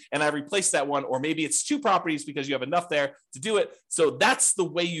property and I replace that one. Or maybe it's two properties because you have enough there to do it. So that's the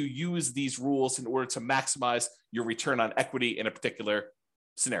way you use these rules in order to maximize your return on equity in a particular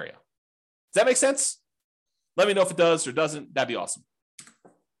scenario. Does that make sense? Let me know if it does or doesn't. That'd be awesome.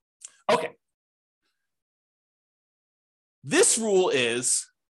 Okay. This rule is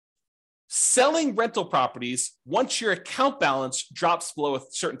selling rental properties once your account balance drops below a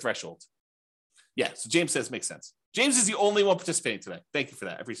certain threshold. Yeah, so James says makes sense. James is the only one participating today. Thank you for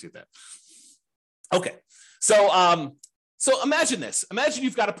that. I appreciate that. Okay, so imagine this. Imagine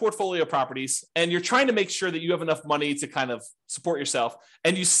you've got a portfolio of properties and you're trying to make sure that you have enough money to kind of support yourself,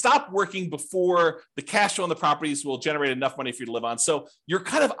 and you stop working before the cash flow on the properties will generate enough money for you to live on. So you're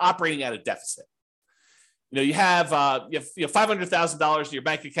kind of operating at a deficit. You have $500,000 in your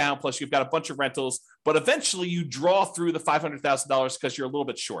bank account, plus you've got a bunch of rentals, but eventually you draw through the $500,000 because you're a little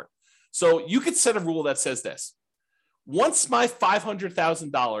bit short. So you could set a rule that says this: once my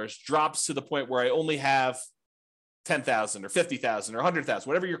 $500,000 drops to the point where I only have $10,000 or $50,000 or $100,000,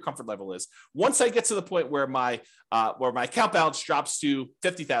 whatever your comfort level is, once I get to the point where my account balance drops to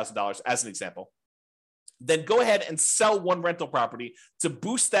 $50,000, as an example, then go ahead and sell one rental property to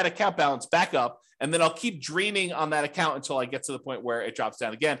boost that account balance back up. And then I'll keep draining on that account until I get to the point where it drops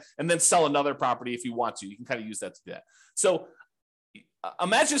down again, and then sell another property if you want to. You can kind of use that to do that. So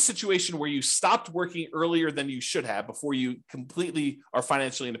imagine a situation where you stopped working earlier than you should have before you completely are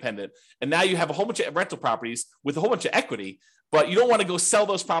financially independent. And now you have a whole bunch of rental properties with a whole bunch of equity, but you don't want to go sell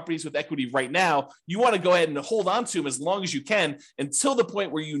those properties with equity right now. You want to go ahead and hold on to them as long as you can until the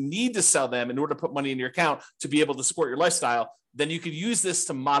point where you need to sell them in order to put money in your account to be able to support your lifestyle. Then you could use this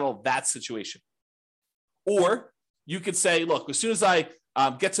to model that situation. Or you could say, look, as soon as I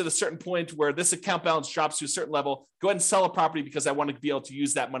get to the certain point where this account balance drops to a certain level, go ahead and sell a property because I want to be able to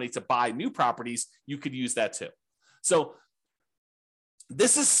use that money to buy new properties. You could use that too. So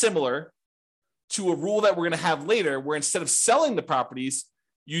this is similar to a rule that we're going to have later, where instead of selling the properties,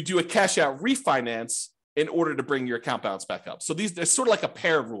 you do a cash out refinance in order to bring your account balance back up. So they're sort of like a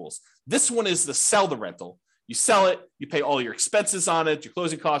pair of rules. This one is the sell the rental. You sell it, you pay all your expenses on it, your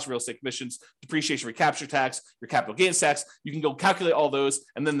closing costs, real estate commissions, depreciation, recapture tax, your capital gains tax. You can go calculate all those,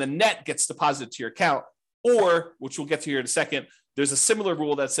 and then the net gets deposited to your account. Or, which we'll get to here in a second, there's a similar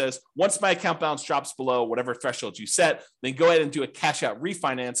rule that says, once my account balance drops below whatever threshold you set, then go ahead and do a cash out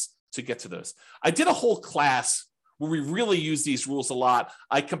refinance to get to those. I did a whole class where we really use these rules a lot.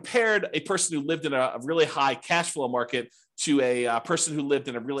 I compared a person who lived in a really high cash flow market to a person who lived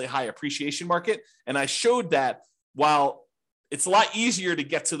in a really high appreciation market. And I showed that while it's a lot easier to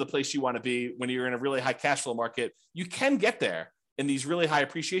get to the place you want to be when you're in a really high cash flow market, you can get there in these really high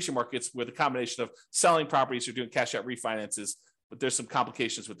appreciation markets with a combination of selling properties or doing cash out refinances. But there's some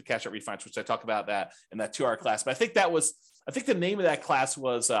complications with the cash out refinance, which I talk about that in that 2-hour class. But I think the name of that class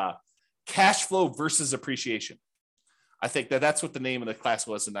was cash flow versus appreciation. I think that's what the name of the class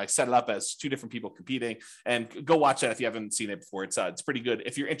was. And I set it up as two different people competing, and go watch that if you haven't seen it before. It's pretty good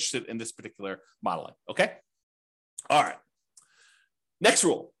if you're interested in this particular modeling. Okay. All right. Next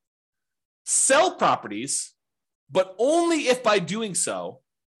rule: sell properties, but only if by doing so,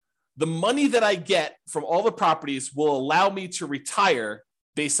 the money that I get from all the properties will allow me to retire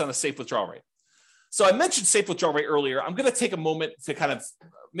based on a safe withdrawal rate. So I mentioned safe withdrawal rate earlier. I'm going to take a moment to kind of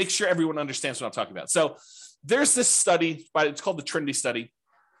make sure everyone understands what I'm talking about. So there's this study, it's called the Trinity study.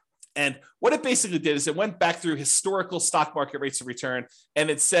 And what it basically did is it went back through historical stock market rates of return. And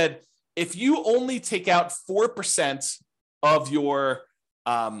it said, if you only take out 4% of your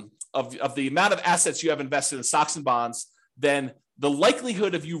of the amount of assets you have invested in stocks and bonds, then the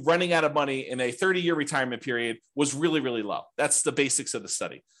likelihood of you running out of money in a 30-year retirement period was really, really low. That's the basics of the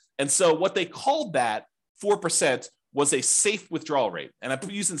study. And so what they called that 4% was a safe withdrawal rate. And I'm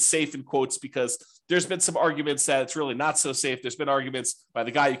using safe in quotes because there's been some arguments that it's really not so safe. There's been arguments by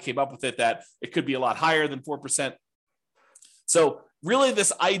the guy who came up with it that it could be a lot higher than 4%. So really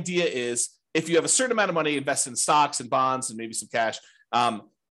this idea is, if you have a certain amount of money invested in stocks and bonds and maybe some cash,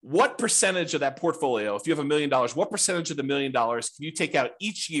 what percentage of that portfolio, if you have $1 million, what percentage of the $1 million can you take out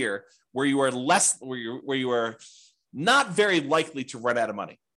each year where you are where you are not very likely to run out of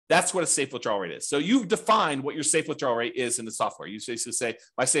money? That's what a safe withdrawal rate is. So you've defined what your safe withdrawal rate is in the software. You basically say,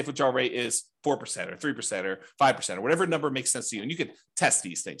 my safe withdrawal rate is 4% or 3% or 5% or whatever number makes sense to you. And you can test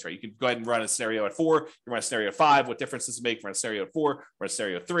these things, right? You can go ahead and run a scenario at 4, you run a scenario at 5. What difference does it make? Run a scenario at 4, run a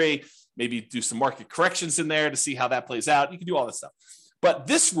scenario at 3, maybe do some market corrections in there to see how that plays out. You can do all this stuff. But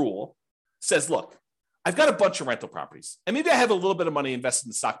this rule says, look, I've got a bunch of rental properties, and maybe I have a little bit of money invested in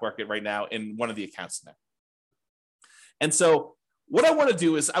the stock market right now in one of the accounts in there. And so what I want to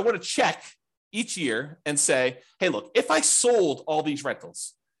do is I want to check each year and say, hey, look, if I sold all these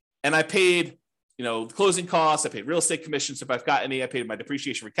rentals and I paid, closing costs, I paid real estate commissions if I've got any, I paid my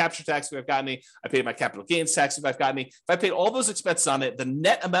depreciation recapture tax if I've got any, I paid my capital gains tax if I've got any, if I paid all those expenses on it, the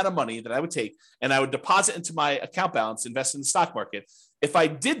net amount of money that I would take and I would deposit into my account balance, invest in the stock market. If I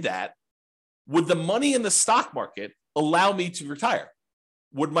did that, would the money in the stock market allow me to retire?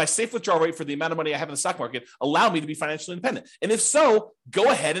 Would my safe withdrawal rate for the amount of money I have in the stock market allow me to be financially independent? And if so, go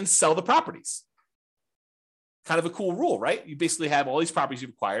ahead and sell the properties. Kind of a cool rule, right? You basically have all these properties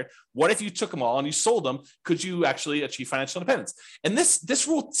you've acquired. What if you took them all and you sold them? Could you actually achieve financial independence? And this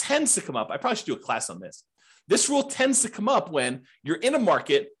rule tends to come up. I probably should do a class on this. This rule tends to come up when you're in a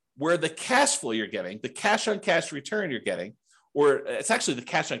market where the cash flow you're getting, the cash on cash return you're getting, or it's actually the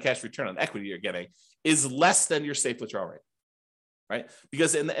cash on cash return on equity you're getting, is less than your safe withdrawal rate. Right?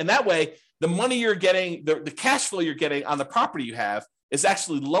 Because in that way, the money you're getting, the cash flow you're getting on the property you have is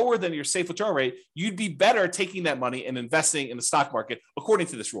actually lower than your safe withdrawal rate. You'd be better taking that money and investing in the stock market according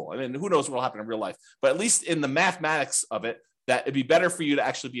to this rule. And then who knows what will happen in real life. But at least in the mathematics of it, that it'd be better for you to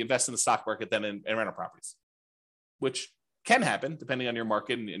actually be investing in the stock market than in rental properties, which can happen depending on your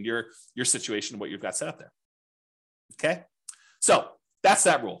market and your situation and what you've got set up there. Okay? So that's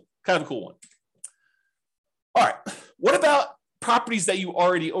that rule. Kind of a cool one. All right. What about properties that you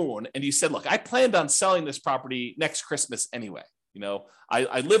already own? And you said, look, I planned on selling this property next Christmas anyway.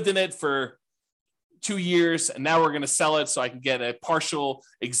 I lived in it for 2 years and now we're going to sell it so I can get a partial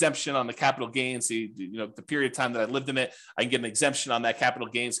exemption on the capital gains. The period of time that I lived in it, I can get an exemption on that capital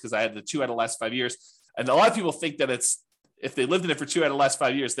gains because I had the 2 out of the last 5 years. And a lot of people think that if they lived in it for 2 out of the last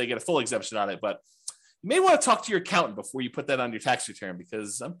 5 years, they get a full exemption on it. But you may want to talk to your accountant before you put that on your tax return,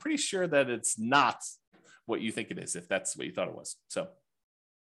 because I'm pretty sure that it's not what you think it is, if that's what you thought it was. So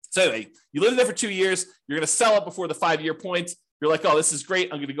anyway, you lived there for 2 years. You're going to sell it before the 5-year point. You're like, oh, this is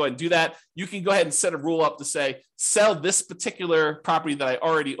great. I'm going to go ahead and do that. You can go ahead and set a rule up to say, sell this particular property that I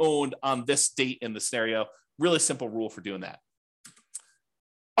already owned on this date in the scenario. Really simple rule for doing that.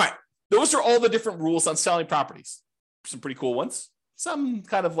 All right. Those are all the different rules on selling properties. Some pretty cool ones. Some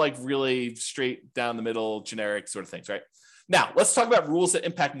kind of like really straight down the middle, generic sort of things, right? Now, let's talk about rules that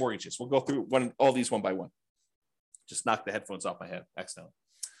impact mortgages. We'll go through all these one by one. Just knocked the headphones off my head accidentally.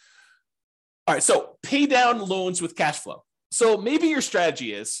 All right, so pay down loans with cash flow. So maybe your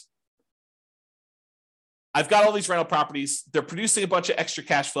strategy is, I've got all these rental properties. They're producing a bunch of extra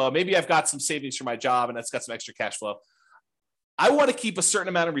cash flow. Maybe I've got some savings from my job and that's got some extra cash flow. I want to keep a certain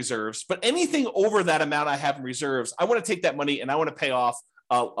amount of reserves, but anything over that amount I have in reserves, I want to take that money and I want to pay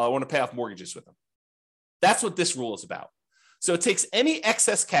off mortgages with them. That's what this rule is about. So it takes any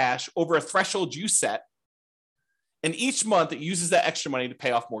excess cash over a threshold you set, and each month it uses that extra money to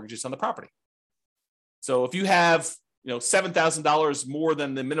pay off mortgages on the property. So if you have $7,000 more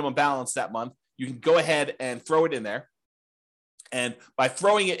than the minimum balance that month, you can go ahead and throw it in there. And by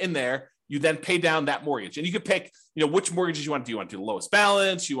throwing it in there, you then pay down that mortgage. And you can pick, which mortgages you want to do. You want to do the lowest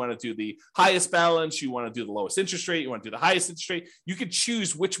balance, you want to do the highest balance, you want to do the lowest interest rate, you want to do the highest interest rate. You can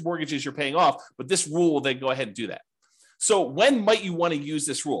choose which mortgages you're paying off, but this rule will then go ahead and do that. So when might you want to use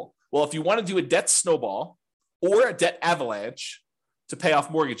this rule? Well, if you want to do a debt snowball or a debt avalanche to pay off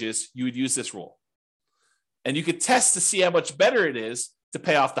mortgages, you would use this rule. And you could test to see how much better it is to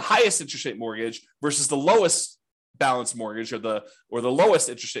pay off the highest interest rate mortgage versus the lowest balance mortgage or the lowest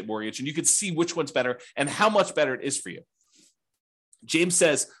interest rate mortgage. And you could see which one's better and how much better it is for you. James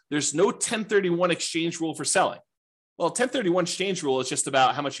says there's no 1031 exchange rule for selling. Well, 1031 exchange rule is just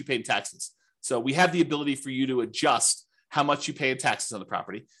about how much you pay in taxes. So we have the ability for you to adjust how much you pay in taxes on the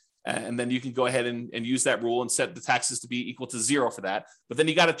property. And then you can go ahead and use that rule and set the taxes to be equal to 0 for that. But then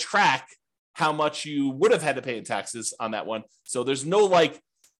you got to track how much you would have had to pay in taxes on that one. So there's no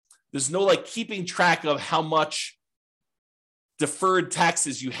keeping track of how much deferred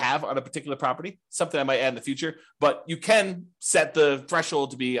taxes you have on a particular property, something I might add in the future, but you can set the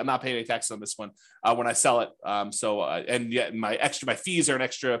threshold to be, I'm not paying any taxes on this one when I sell it. And yet my fees are an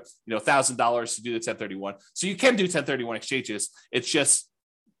extra, $1,000 to do the 1031. So you can do 1031 exchanges. It's just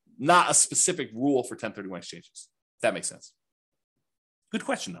not a specific rule for 1031 exchanges. If that makes sense. Good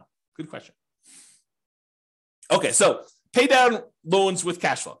question though. Good question. Okay. So pay down loans with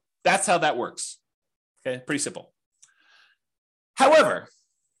cash flow. That's how that works. Okay. Pretty simple. However,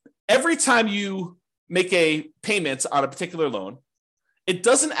 every time you make a payment on a particular loan, it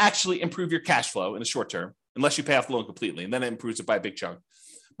doesn't actually improve your cash flow in the short term, unless you pay off the loan completely, and then it improves it by a big chunk.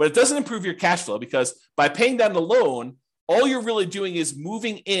 But it doesn't improve your cash flow because by paying down the loan, all you're really doing is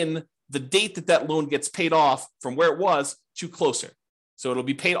moving in the date that loan gets paid off from where it was to closer. So it'll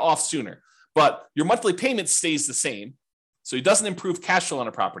be paid off sooner. But your monthly payment stays the same. So it doesn't improve cash flow on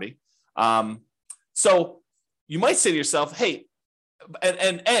a property. So you might say to yourself, hey,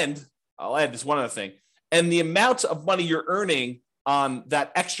 and I'll add this one other thing. And the amount of money you're earning on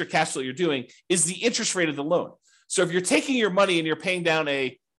that extra cash flow you're doing is the interest rate of the loan. So if you're taking your money and you're paying down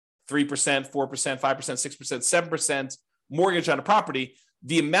a 3%, 4%, 5%, 6%, 7% mortgage on a property,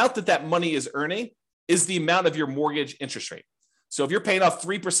 the amount that money is earning is the amount of your mortgage interest rate. So if you're paying off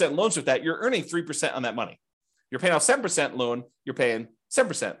 3% loans with that, you're earning 3% on that money. You're paying off 7% loan, you're paying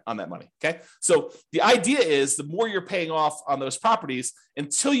 7% on that money. Okay. So the idea is the more you're paying off on those properties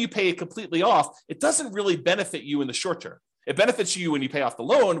until you pay it completely off, it doesn't really benefit you in the short term. It benefits you when you pay off the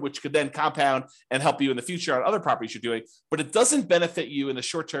loan, which could then compound and help you in the future on other properties you're doing, but it doesn't benefit you in the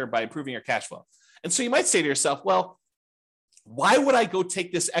short term by improving your cash flow. And so you might say to yourself, well, why would I go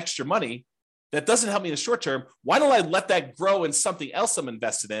take this extra money that doesn't help me in the short term? Why don't I let that grow in something else I'm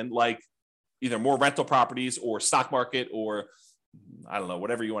invested in, like either more rental properties or stock market or I don't know,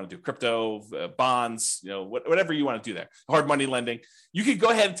 whatever you want to do, crypto, bonds, whatever you want to do there, hard money lending. You could go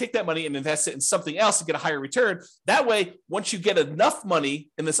ahead and take that money and invest it in something else and get a higher return. That way, once you get enough money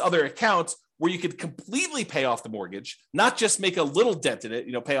in this other account where you could completely pay off the mortgage, not just make a little dent in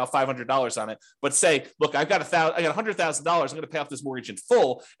it, pay off $500 on it, but say, look, I got $100,000. I'm going to pay off this mortgage in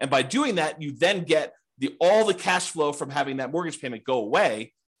full. And by doing that, you then get all the cash flow from having that mortgage payment go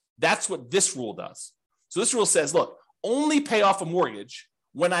away. That's what this rule does. So this rule says, look, only pay off a mortgage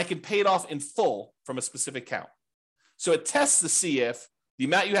when I can pay it off in full from a specific account. So it tests to see if the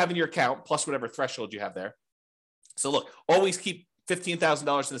amount you have in your account plus whatever threshold you have there. So look, always keep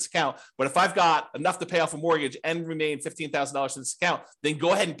 $15,000 in this account. But if I've got enough to pay off a mortgage and remain $15,000 in this account, then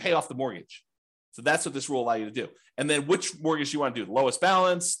go ahead and pay off the mortgage. So that's what this rule allows you to do. And then which mortgage you want to do, the lowest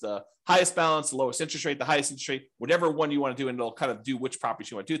balance, the highest balance, the lowest interest rate, the highest interest rate, whatever one you want to do, and it'll kind of do which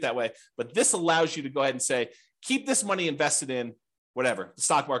properties you want to do it that way. But this allows you to go ahead and say, keep this money invested in whatever, the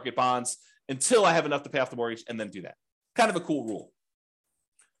stock market, bonds, until I have enough to pay off the mortgage, and then do that. Kind of a cool rule.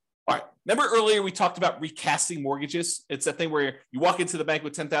 All right. Remember earlier we talked about recasting mortgages? It's that thing where you walk into the bank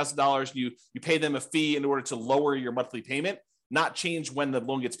with $10,000, you pay them a fee in order to lower your monthly payment, not change when the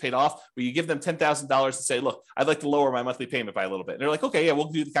loan gets paid off, but you give them $10,000 and say, look, I'd like to lower my monthly payment by a little bit. And they're like, okay, yeah,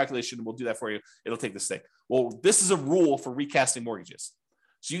 we'll do the calculation and we'll do that for you. It'll take this thing. Well, this is a rule for recasting mortgages.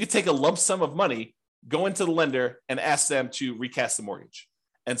 So you could take a lump sum of money, go into the lender and ask them to recast the mortgage.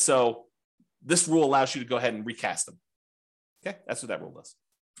 And so this rule allows you to go ahead and recast them. Okay, that's what that rule does.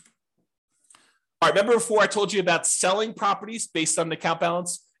 All right, remember before I told you about selling properties based on the account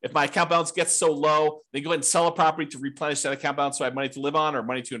balance? If my account balance gets so low, then go ahead and sell a property to replenish that account balance so I have money to live on or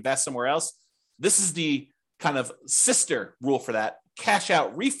money to invest somewhere else. This is the kind of sister rule for that, cash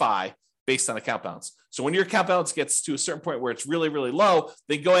out refi based on account balance. So when your account balance gets to a certain point where it's really, really low,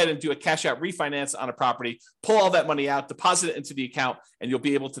 then go ahead and do a cash out refinance on a property, pull all that money out, deposit it into the account, and you'll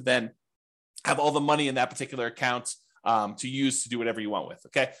be able to then have all the money in that particular account to use to do whatever you want with.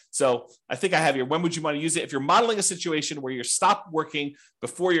 Okay. So I think I have here, when would you want to use it? If you're modeling a situation where you're stopped working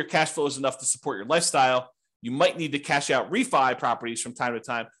before your cash flow is enough to support your lifestyle, you might need to cash out refi properties from time to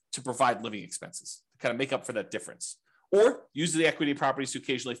time to provide living expenses to kind of make up for that difference. Or use the equity properties to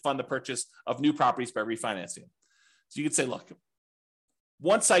occasionally fund the purchase of new properties by refinancing. So you could say, look,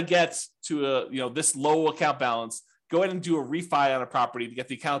 once I get to this low account balance, go ahead and do a refi on a property to get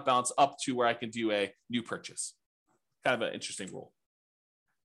the account balance up to where I can do a new purchase. Kind of an interesting rule.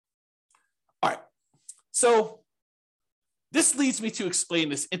 All right. So this leads me to explain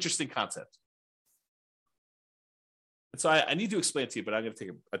this interesting concept. And so I need to explain it to you, but I'm going to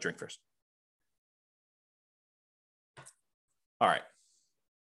take a drink first. All right.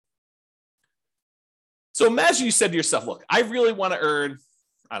 So imagine you said to yourself, look, I really want to earn,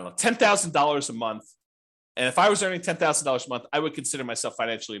 I don't know, $10,000 a month. And if I was earning $10,000 a month, I would consider myself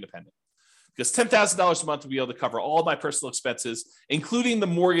financially independent. Because $10,000 a month would be able to cover all of my personal expenses, including the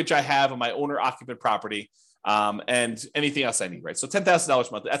mortgage I have on my owner-occupant property, and anything else I need, right? So $10,000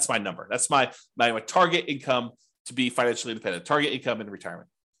 a month, that's my number. That's my target income to be financially independent, target income in retirement.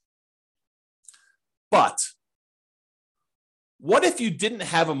 But what if you didn't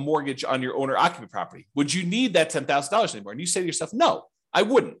have a mortgage on your owner-occupant property? Would you need that $10,000 anymore? And you say to yourself, no, I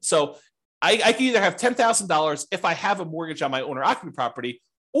wouldn't. So I can either have $10,000 if I have a mortgage on my owner-occupant property,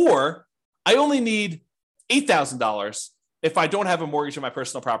 or I only need $8,000 if I don't have a mortgage on my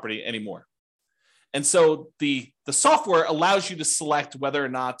personal property anymore. And so the software allows you to select whether or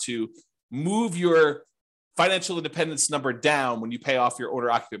not to move your financial independence number down when you pay off your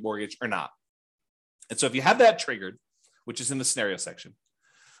owner-occupant mortgage or not. And so if you have that triggered, which is in the scenario section,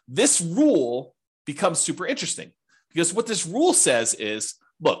 this rule becomes super interesting, because what this rule says is,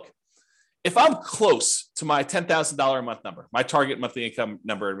 look, if I'm close to my $10,000 a month number, my target monthly income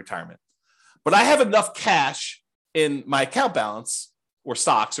number in retirement, but I have enough cash in my account balance or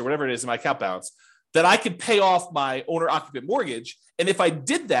stocks or whatever it is in my account balance that I could pay off my owner-occupant mortgage. And if I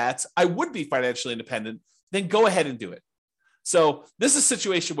did that, I would be financially independent. Then go ahead and do it. So this is a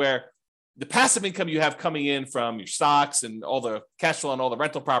situation where the passive income you have coming in from your stocks and all the cash flow on all the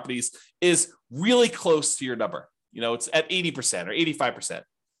rental properties is really close to your number. It's at 80% or 85%.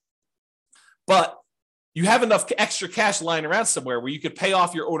 But you have enough extra cash lying around somewhere where you could pay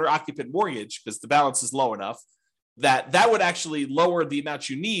off your owner-occupant mortgage because the balance is low enough that would actually lower the amount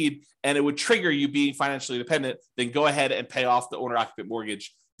you need, and it would trigger you being financially independent. Then go ahead and pay off the owner-occupant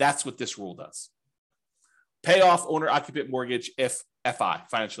mortgage. That's what this rule does. Pay off owner-occupant mortgage if FI,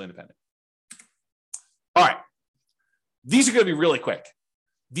 financially independent. All right. These are going to be really quick.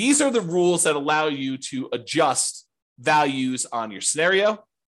 These are the rules that allow you to adjust values on your scenario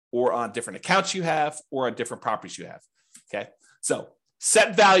or on different accounts you have or on different properties you have. Okay. So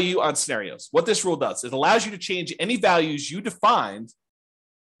set value on scenarios. What this rule does, it allows you to change any values you defined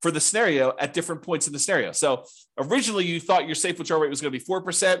for the scenario at different points in the scenario. So originally you thought your safe withdrawal rate was going to be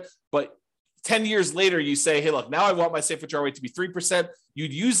 4%, but 10 years later you say, hey, look, now I want my safe withdrawal rate to be 3%.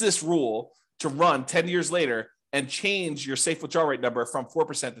 You'd use this rule to run 10 years later and change your safe withdrawal rate number from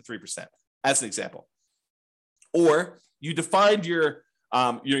 4% to 3%, as an example. Or you defined your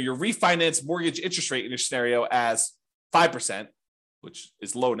refinance mortgage interest rate in your scenario as 5%, which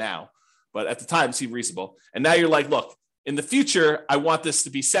is low now, but at the time seemed reasonable. And now you're like, look, in the future, I want this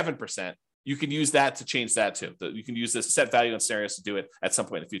to be 7%. You can use that to change that too. You can use this set value on scenarios to do it at some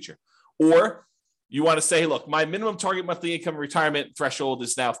point in the future. Or you want to say, look, my minimum target monthly income retirement threshold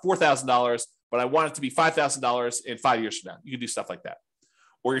is now $4,000, but I want it to be $5,000 in 5 years from now. You can do stuff like that.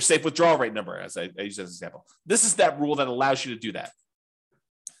 Or your safe withdrawal rate number, as I use as an example. This is that rule that allows you to do that.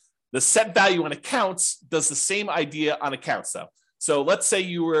 The set value on accounts does the same idea on accounts, though. So let's say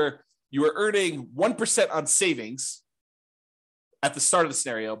you were earning 1% on savings at the start of the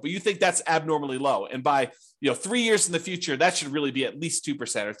scenario, but you think that's abnormally low. And by 3 years in the future, that should really be at least 2%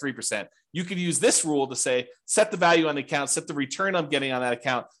 or 3%. You could use this rule to say, set the value on the account, set the return I'm getting on that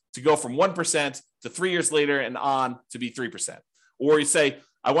account to go from 1% to 3 years later and on to be 3%. Or you say,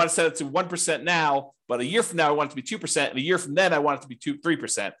 I want to set it to 1% now, but a year from now, I want it to be 2%. And a year from then, I want it to be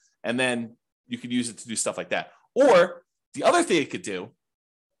 3%. And then you could use it to do stuff like that. Or the other thing it could do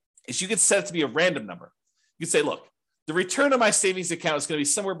is you could set it to be a random number. You could say, look, the return on my savings account is going to be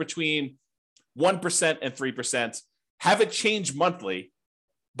somewhere between 1% and 3%. Have it change monthly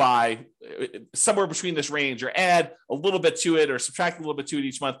by somewhere between this range, or add a little bit to it or subtract a little bit to it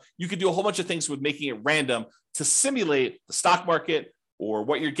each month. You could do a whole bunch of things with making it random to simulate the stock market or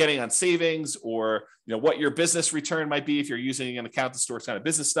what you're getting on savings, or what your business return might be if you're using an account to store kind of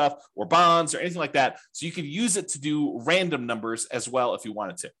business stuff or bonds or anything like that. So you could use it to do random numbers as well if you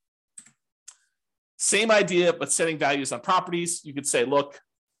wanted to. Same idea, but setting values on properties. You could say, look,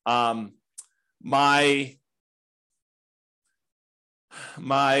 my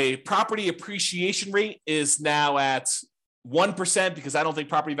property appreciation rate is now at 1% because I don't think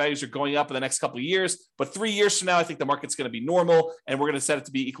property values are going up in the next couple of years. But 3 years from now, I think the market's going to be normal, and we're going to set it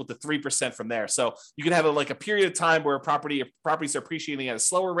to be equal to 3% from there. So you can have a period of time where properties are appreciating at a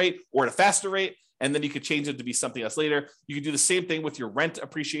slower rate or at a faster rate, and then you could change it to be something else later. You could do the same thing with your rent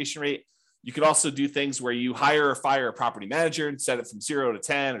appreciation rate. You could also do things where you hire or fire a property manager and set it from 0 to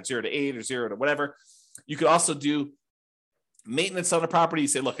 10 or 0 to 8 or 0 to whatever. You could also do maintenance on a property. You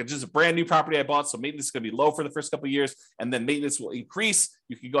say, look, it's just a brand new property I bought, so maintenance is going to be low for the first couple of years, and then maintenance will increase.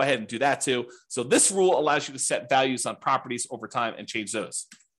 You can go ahead and do that too. So this rule allows you to set values on properties over time and change those.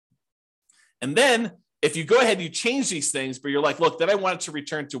 And then if you go ahead and you change these things, but you're like, look, then I want it to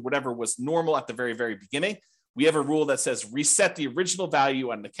return to whatever was normal at the very, very beginning, we have a rule that says reset the original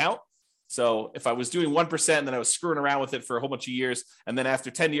value on an account. So if I was doing 1% and then I was screwing around with it for a whole bunch of years, and then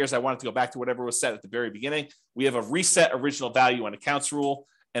after 10 years, I wanted to go back to whatever was set at the very beginning, we have a reset original value on accounts rule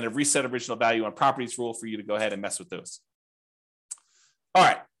and a reset original value on properties rule for you to go ahead and mess with those. All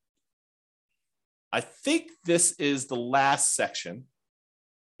right. I think this is the last section.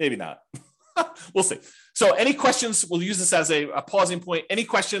 Maybe not. We'll see. So any questions? We'll use this as a pausing point. Any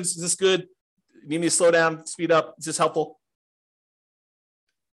questions? Is this good? You need me to slow down, speed up? Is this helpful?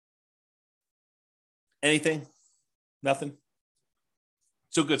 Anything? Nothing?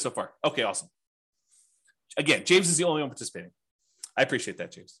 So good so far. Okay, awesome. Again, James is the only one participating. I appreciate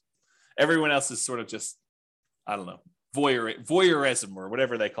that, James. Everyone else is sort of just, I don't know, voyeurism or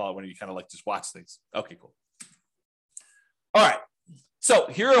whatever they call it when you kind of just watch things. Okay, cool. All right. So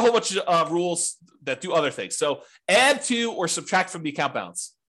here are a whole bunch of rules that do other things. So add to or subtract from the account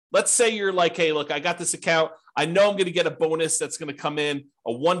balance. Let's say you're like, hey, look, I got this account. I know I'm going to get a bonus that's going to come in,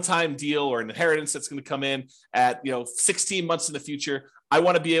 a one-time deal or an inheritance that's going to come in at 16 months in the future. I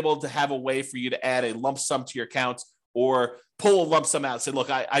want to be able to have a way for you to add a lump sum to your account or pull a lump sum out and say, look,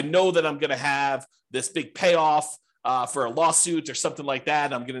 I know that I'm going to have this big payoff for a lawsuit or something like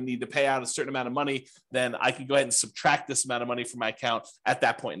that. I'm going to need to pay out a certain amount of money. Then I can go ahead and subtract this amount of money from my account at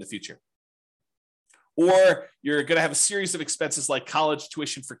that point in the future. Or you're going to have a series of expenses like college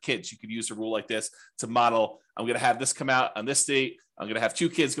tuition for kids. You could use a rule like this to model, I'm going to have this come out on this date. I'm going to have 2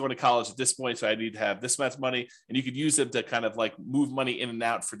 kids going to college at this point, so I need to have this much money. And you could use them to kind of move money in and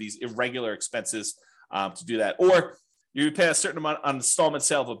out for these irregular expenses to do that. Or you pay a certain amount on installment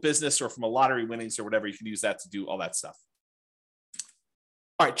sale of a business or from a lottery winnings or whatever. You can use that to do all that stuff.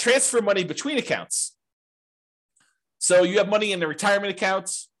 All right, transfer money between accounts. So you have money in the retirement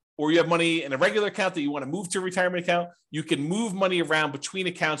accounts, or you have money in a regular account that you want to move to a retirement account. You can move money around between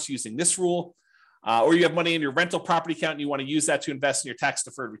accounts using this rule. Or you have money in your rental property account and you want to use that to invest in your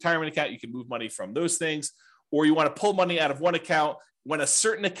tax-deferred retirement account. You can move money from those things. Or you want to pull money out of one account when a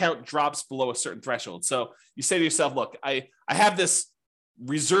certain account drops below a certain threshold. So you say to yourself, look, I have this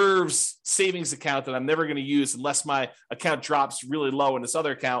reserves savings account that I'm never going to use unless my account drops really low in this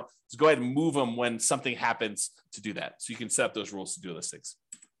other account. Just go ahead and move them when something happens to do that. So you can set up those rules to do those things.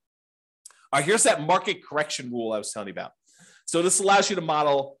 All right, here's that market correction rule I was telling you about. So this allows you to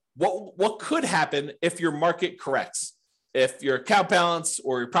model what could happen if your market corrects. If your account balance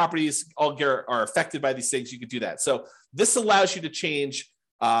or your properties all are affected by these things, you could do that. So this allows you to change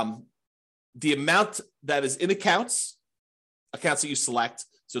the amount that is in accounts that you select.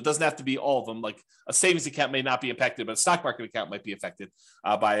 So it doesn't have to be all of them. Like a savings account may not be affected, but a stock market account might be affected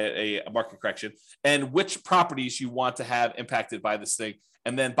by a market correction. And which properties you want to have impacted by this thing,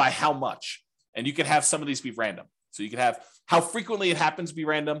 and then by how much. And you can have some of these be random. So you can have how frequently it happens be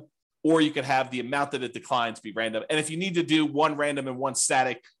random, or you can have the amount that it declines be random. And if you need to do one random and one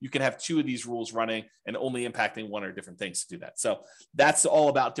static, you can have 2 of these rules running and only impacting one or different things to do that. So that's all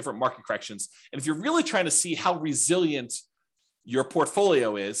about different market corrections. And if you're really trying to see how resilient your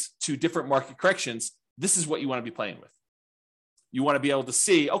portfolio is to different market corrections, this is what you want to be playing with. You want to be able to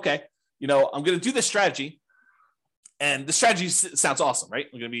see, okay, I'm going to do this strategy. And the strategy sounds awesome, right?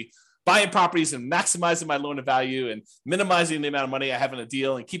 I'm going to be buying properties and maximizing my loan to value and minimizing the amount of money I have in a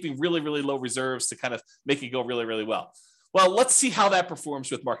deal and keeping really, really low reserves to kind of make it go really, really well. Well, let's see how that performs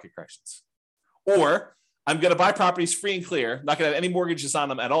with market corrections. Or I'm going to buy properties free and clear, not going to have any mortgages on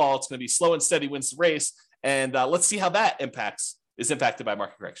them at all. It's going to be slow and steady wins the race. And let's see how that is impacted by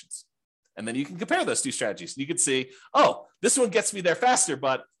market corrections. And then you can compare those 2 strategies. You can see, oh, this one gets me there faster,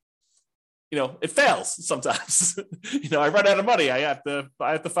 but it fails sometimes. I run out of money. I have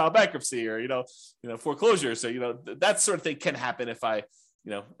to file bankruptcy or, foreclosure. So, that sort of thing can happen if I,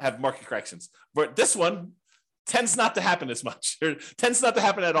 have market corrections. But this one, tends not to happen as much, or tends not to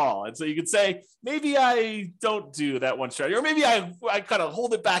happen at all. And so you could say, maybe I don't do that one strategy, or maybe I kind of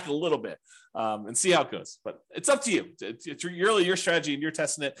hold it back a little bit and see how it goes. But it's up to you. It's really your strategy, and you're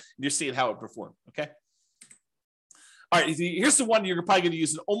testing it, and you're seeing how it performs. Okay. All right, here's the one you're probably going to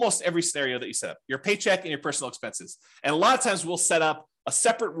use in almost every scenario that you set up: your paycheck and your personal expenses. And a lot of times we'll set up a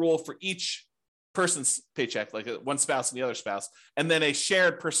separate rule for each person's paycheck, like one spouse and the other spouse, and then a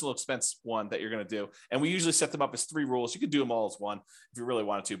shared personal expense one that you're going to do. And we usually set them up as 3 rules. You could do them all as one if you really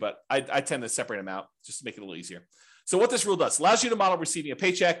wanted to, but I tend to separate them out just to make it a little easier. So what this rule does, allows you to model receiving a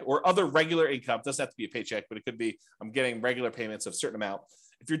paycheck or other regular income. It doesn't have to be a paycheck, but it could be, I'm getting regular payments of a certain amount.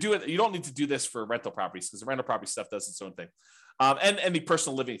 If you're doing, you don't need to do this for rental properties because the rental property stuff does its own thing. And the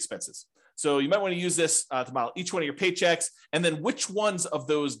personal living expenses. So you might want to use this to model each one of your paychecks, and then which ones of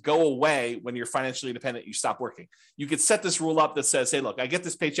those go away when you're financially independent, you stop working. You could set this rule up that says, hey, look, I get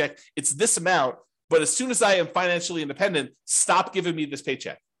this paycheck, it's this amount, but as soon as I am financially independent, stop giving me this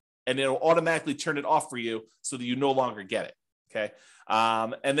paycheck. And it'll automatically turn it off for you so that you no longer get it, okay?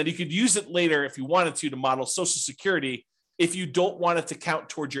 And then you could use it later if you wanted to model Social Security if you don't want it to count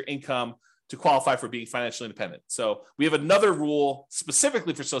towards your income to qualify for being financially independent. So we have another rule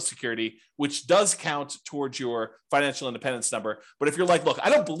specifically for Social Security, which does count towards your financial independence number. But if you're like, look, I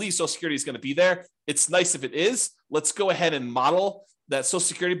don't believe Social Security is going to be there, it's nice if it is. Let's go ahead and model that Social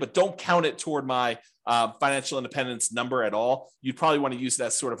Security, but don't count it toward my financial independence number at all. You'd probably want to use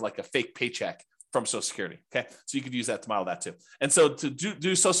that sort of like a fake paycheck from Social Security. Okay. So you could use that to model that too. And so to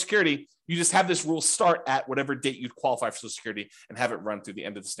do Social Security, you just have this rule start at whatever date you'd qualify for Social Security and have it run through the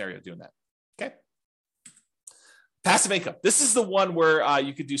end of the scenario doing that. Okay. Passive income. This is the one where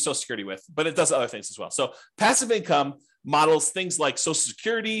you could do Social Security with, but it does other things as well. So passive income models things like Social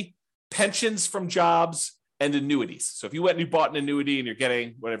Security, pensions from jobs, and annuities. So if you went and you bought an annuity and you're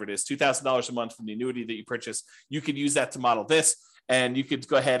getting whatever it is, $2,000 a month from the annuity that you purchased, you could use that to model this. And you could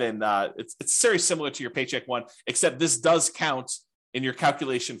go ahead and it's very similar to your paycheck one, except this does count in your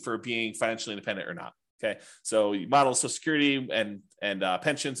calculation for being financially independent or not. Okay, so you model Social Security and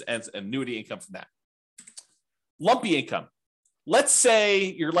pensions and annuity income from that. Lumpy income. Let's say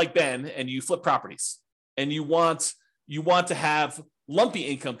you're like Ben and you flip properties and you want to have lumpy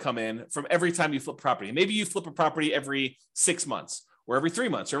income come in from every time you flip property. Maybe you flip a property every 6 months or every 3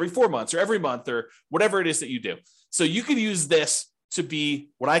 months or every 4 months or every month or whatever it is that you do. So you could use this to be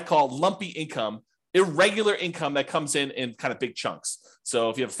what I call lumpy income, irregular income that comes in kind of big chunks. So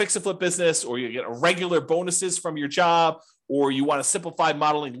if you have a fix and flip business, or you get regular bonuses from your job, or you want to simplify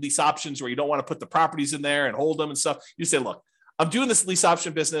modeling lease options where you don't want to put the properties in there and hold them and stuff, you say, look, I'm doing this lease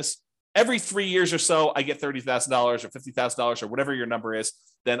option business. Every 3 years or so, I get $30,000 or $50,000 or whatever your number is.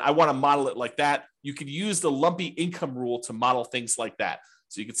 Then I want to model it like that. You could use the lumpy income rule to model things like that.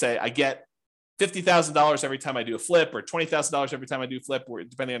 So you could say, I get $50,000 every time I do a flip, or $20,000 every time I do a flip, or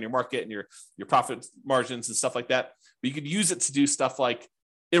depending on your market and your profit margins and stuff like that. But you could use it to do stuff like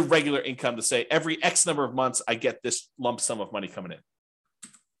irregular income to say every X number of months, I get this lump sum of money coming in.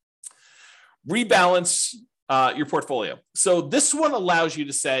 Rebalance your portfolio. So this one allows you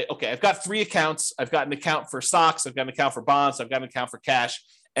to say, okay, I've got 3 accounts. I've got an account for stocks. I've got an account for bonds. I've got an account for cash.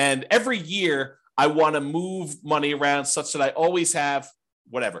 And every year I want to move money around such that I always have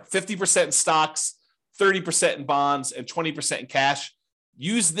whatever, 50% in stocks, 30% in bonds, and 20% in cash.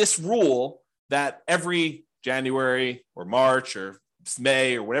 Use this rule that every January or March or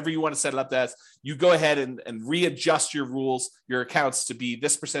May or whatever you want to set it up as, you go ahead and readjust your rules, your accounts to be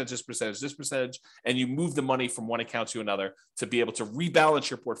this percentage, this percentage, this percentage, and you move the money from one account to another to be able to rebalance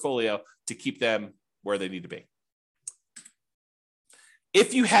your portfolio to keep them where they need to be.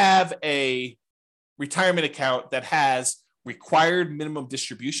 If you have a retirement account that has required minimum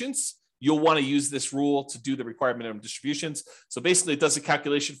distributions, you'll want to use this rule to do the required minimum distributions. So basically, it does a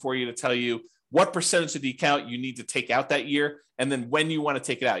calculation for you to tell you what percentage of the account you need to take out that year, and then when you want to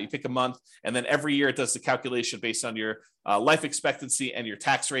take it out. You pick a month, and then every year it does the calculation based on your life expectancy and your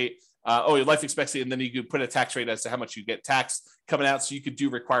tax rate. Your life expectancy, and then you could put a tax rate as to how much you get taxed coming out, so you could do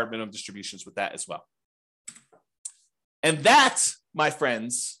required minimum distributions with that as well. And that, my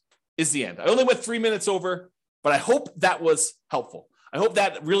friends, is the end. I only went 3 minutes over, but I hope that was helpful. I hope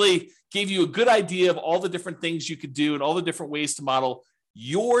that really gave you a good idea of all the different things you could do and all the different ways to model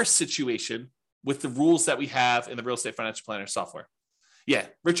your situation with the rules that we have in the Real Estate Financial Planner software. Yeah,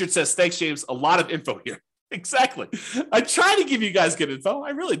 Richard says, thanks, James. A lot of info here. Exactly. I try to give you guys good info. I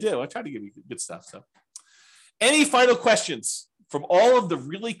really do. I try to give you good stuff. So, any final questions from all of the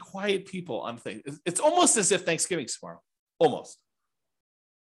really quiet people on things? It's almost as if Thanksgiving's tomorrow. Almost.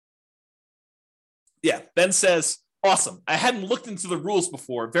 Yeah, Ben says, awesome. I hadn't looked into the rules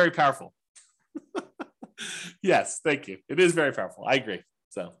before. Very powerful. Yes, thank you. It is very powerful. I agree.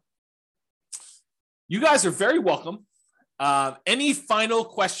 So you guys are very welcome. Any final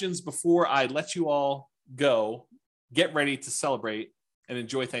questions before I let you all go? Get ready to celebrate and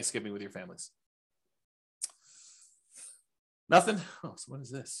enjoy Thanksgiving with your families. Nothing? Oh, so what is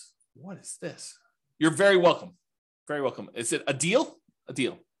this? What is this? You're very welcome. Very welcome. Is it a deal? A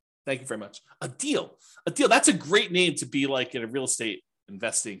deal. Thank you very much. A deal. A deal. That's a great name to be like in a real estate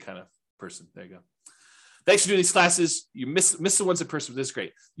investing kind of person. There you go. Thanks for doing these classes. You miss the ones in person, but this is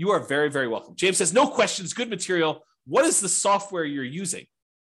great. You are very, very welcome. James says, no questions, good material. What is the software you're using?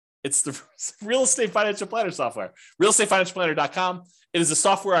 It's the Real Estate Financial Planner software, realestatefinancialplanner.com. It is a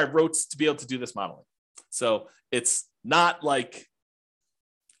software I wrote to be able to do this modeling. So it's not like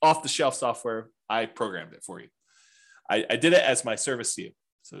off-the-shelf software. I programmed it for you. I did it as my service to you.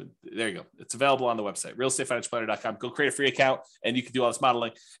 So there you go. It's available on the website, realestatefinancialplanner.com. Go create a free account and you can do all this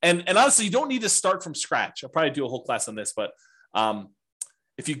modeling. And honestly, you don't need to start from scratch. I'll probably do a whole class on this, but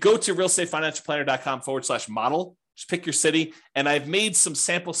if you go to realestatefinancialplanner.com/model, just pick your city. And I've made some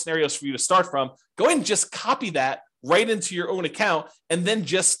sample scenarios for you to start from. Go ahead and just copy that right into your own account and then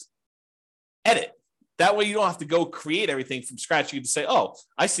just edit. That way you don't have to go create everything from scratch. You can say, oh,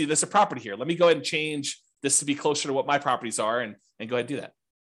 I see there's a property here. Let me go ahead and change this to be closer to what my properties are and go ahead and do that.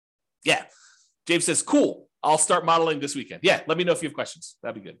 Yeah. James says, cool. I'll start modeling this weekend. Yeah. Let me know if you have questions.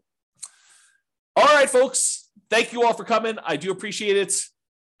 That'd be good. All right, folks. Thank you all for coming. I do appreciate it.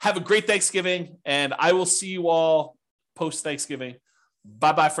 Have a great Thanksgiving, and I will see you all post-Thanksgiving.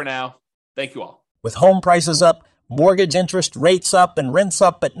 Bye-bye for now. Thank you all. With home prices up, mortgage interest rates up, and rents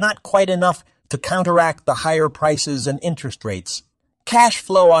up, but not quite enough to counteract the higher prices and interest rates, cash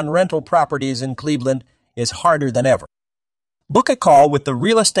flow on rental properties in Cleveland is harder than ever. Book a call with the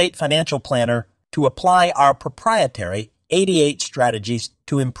Real Estate Financial Planner to apply our proprietary 88 strategies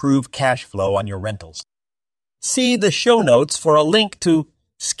to improve cash flow on your rentals. See the show notes for a link to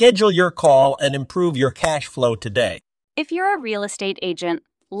schedule your call and improve your cash flow today. If you're a real estate agent,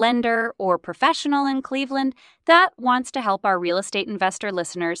 lender, or professional in Cleveland that wants to help our real estate investor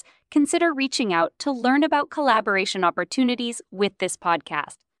listeners, consider reaching out to learn about collaboration opportunities with this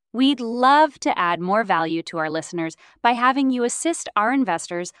podcast. We'd love to add more value to our listeners by having you assist our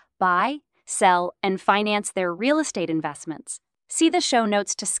investors buy, sell, and finance their real estate investments. See the show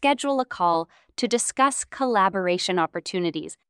notes to schedule a call to discuss collaboration opportunities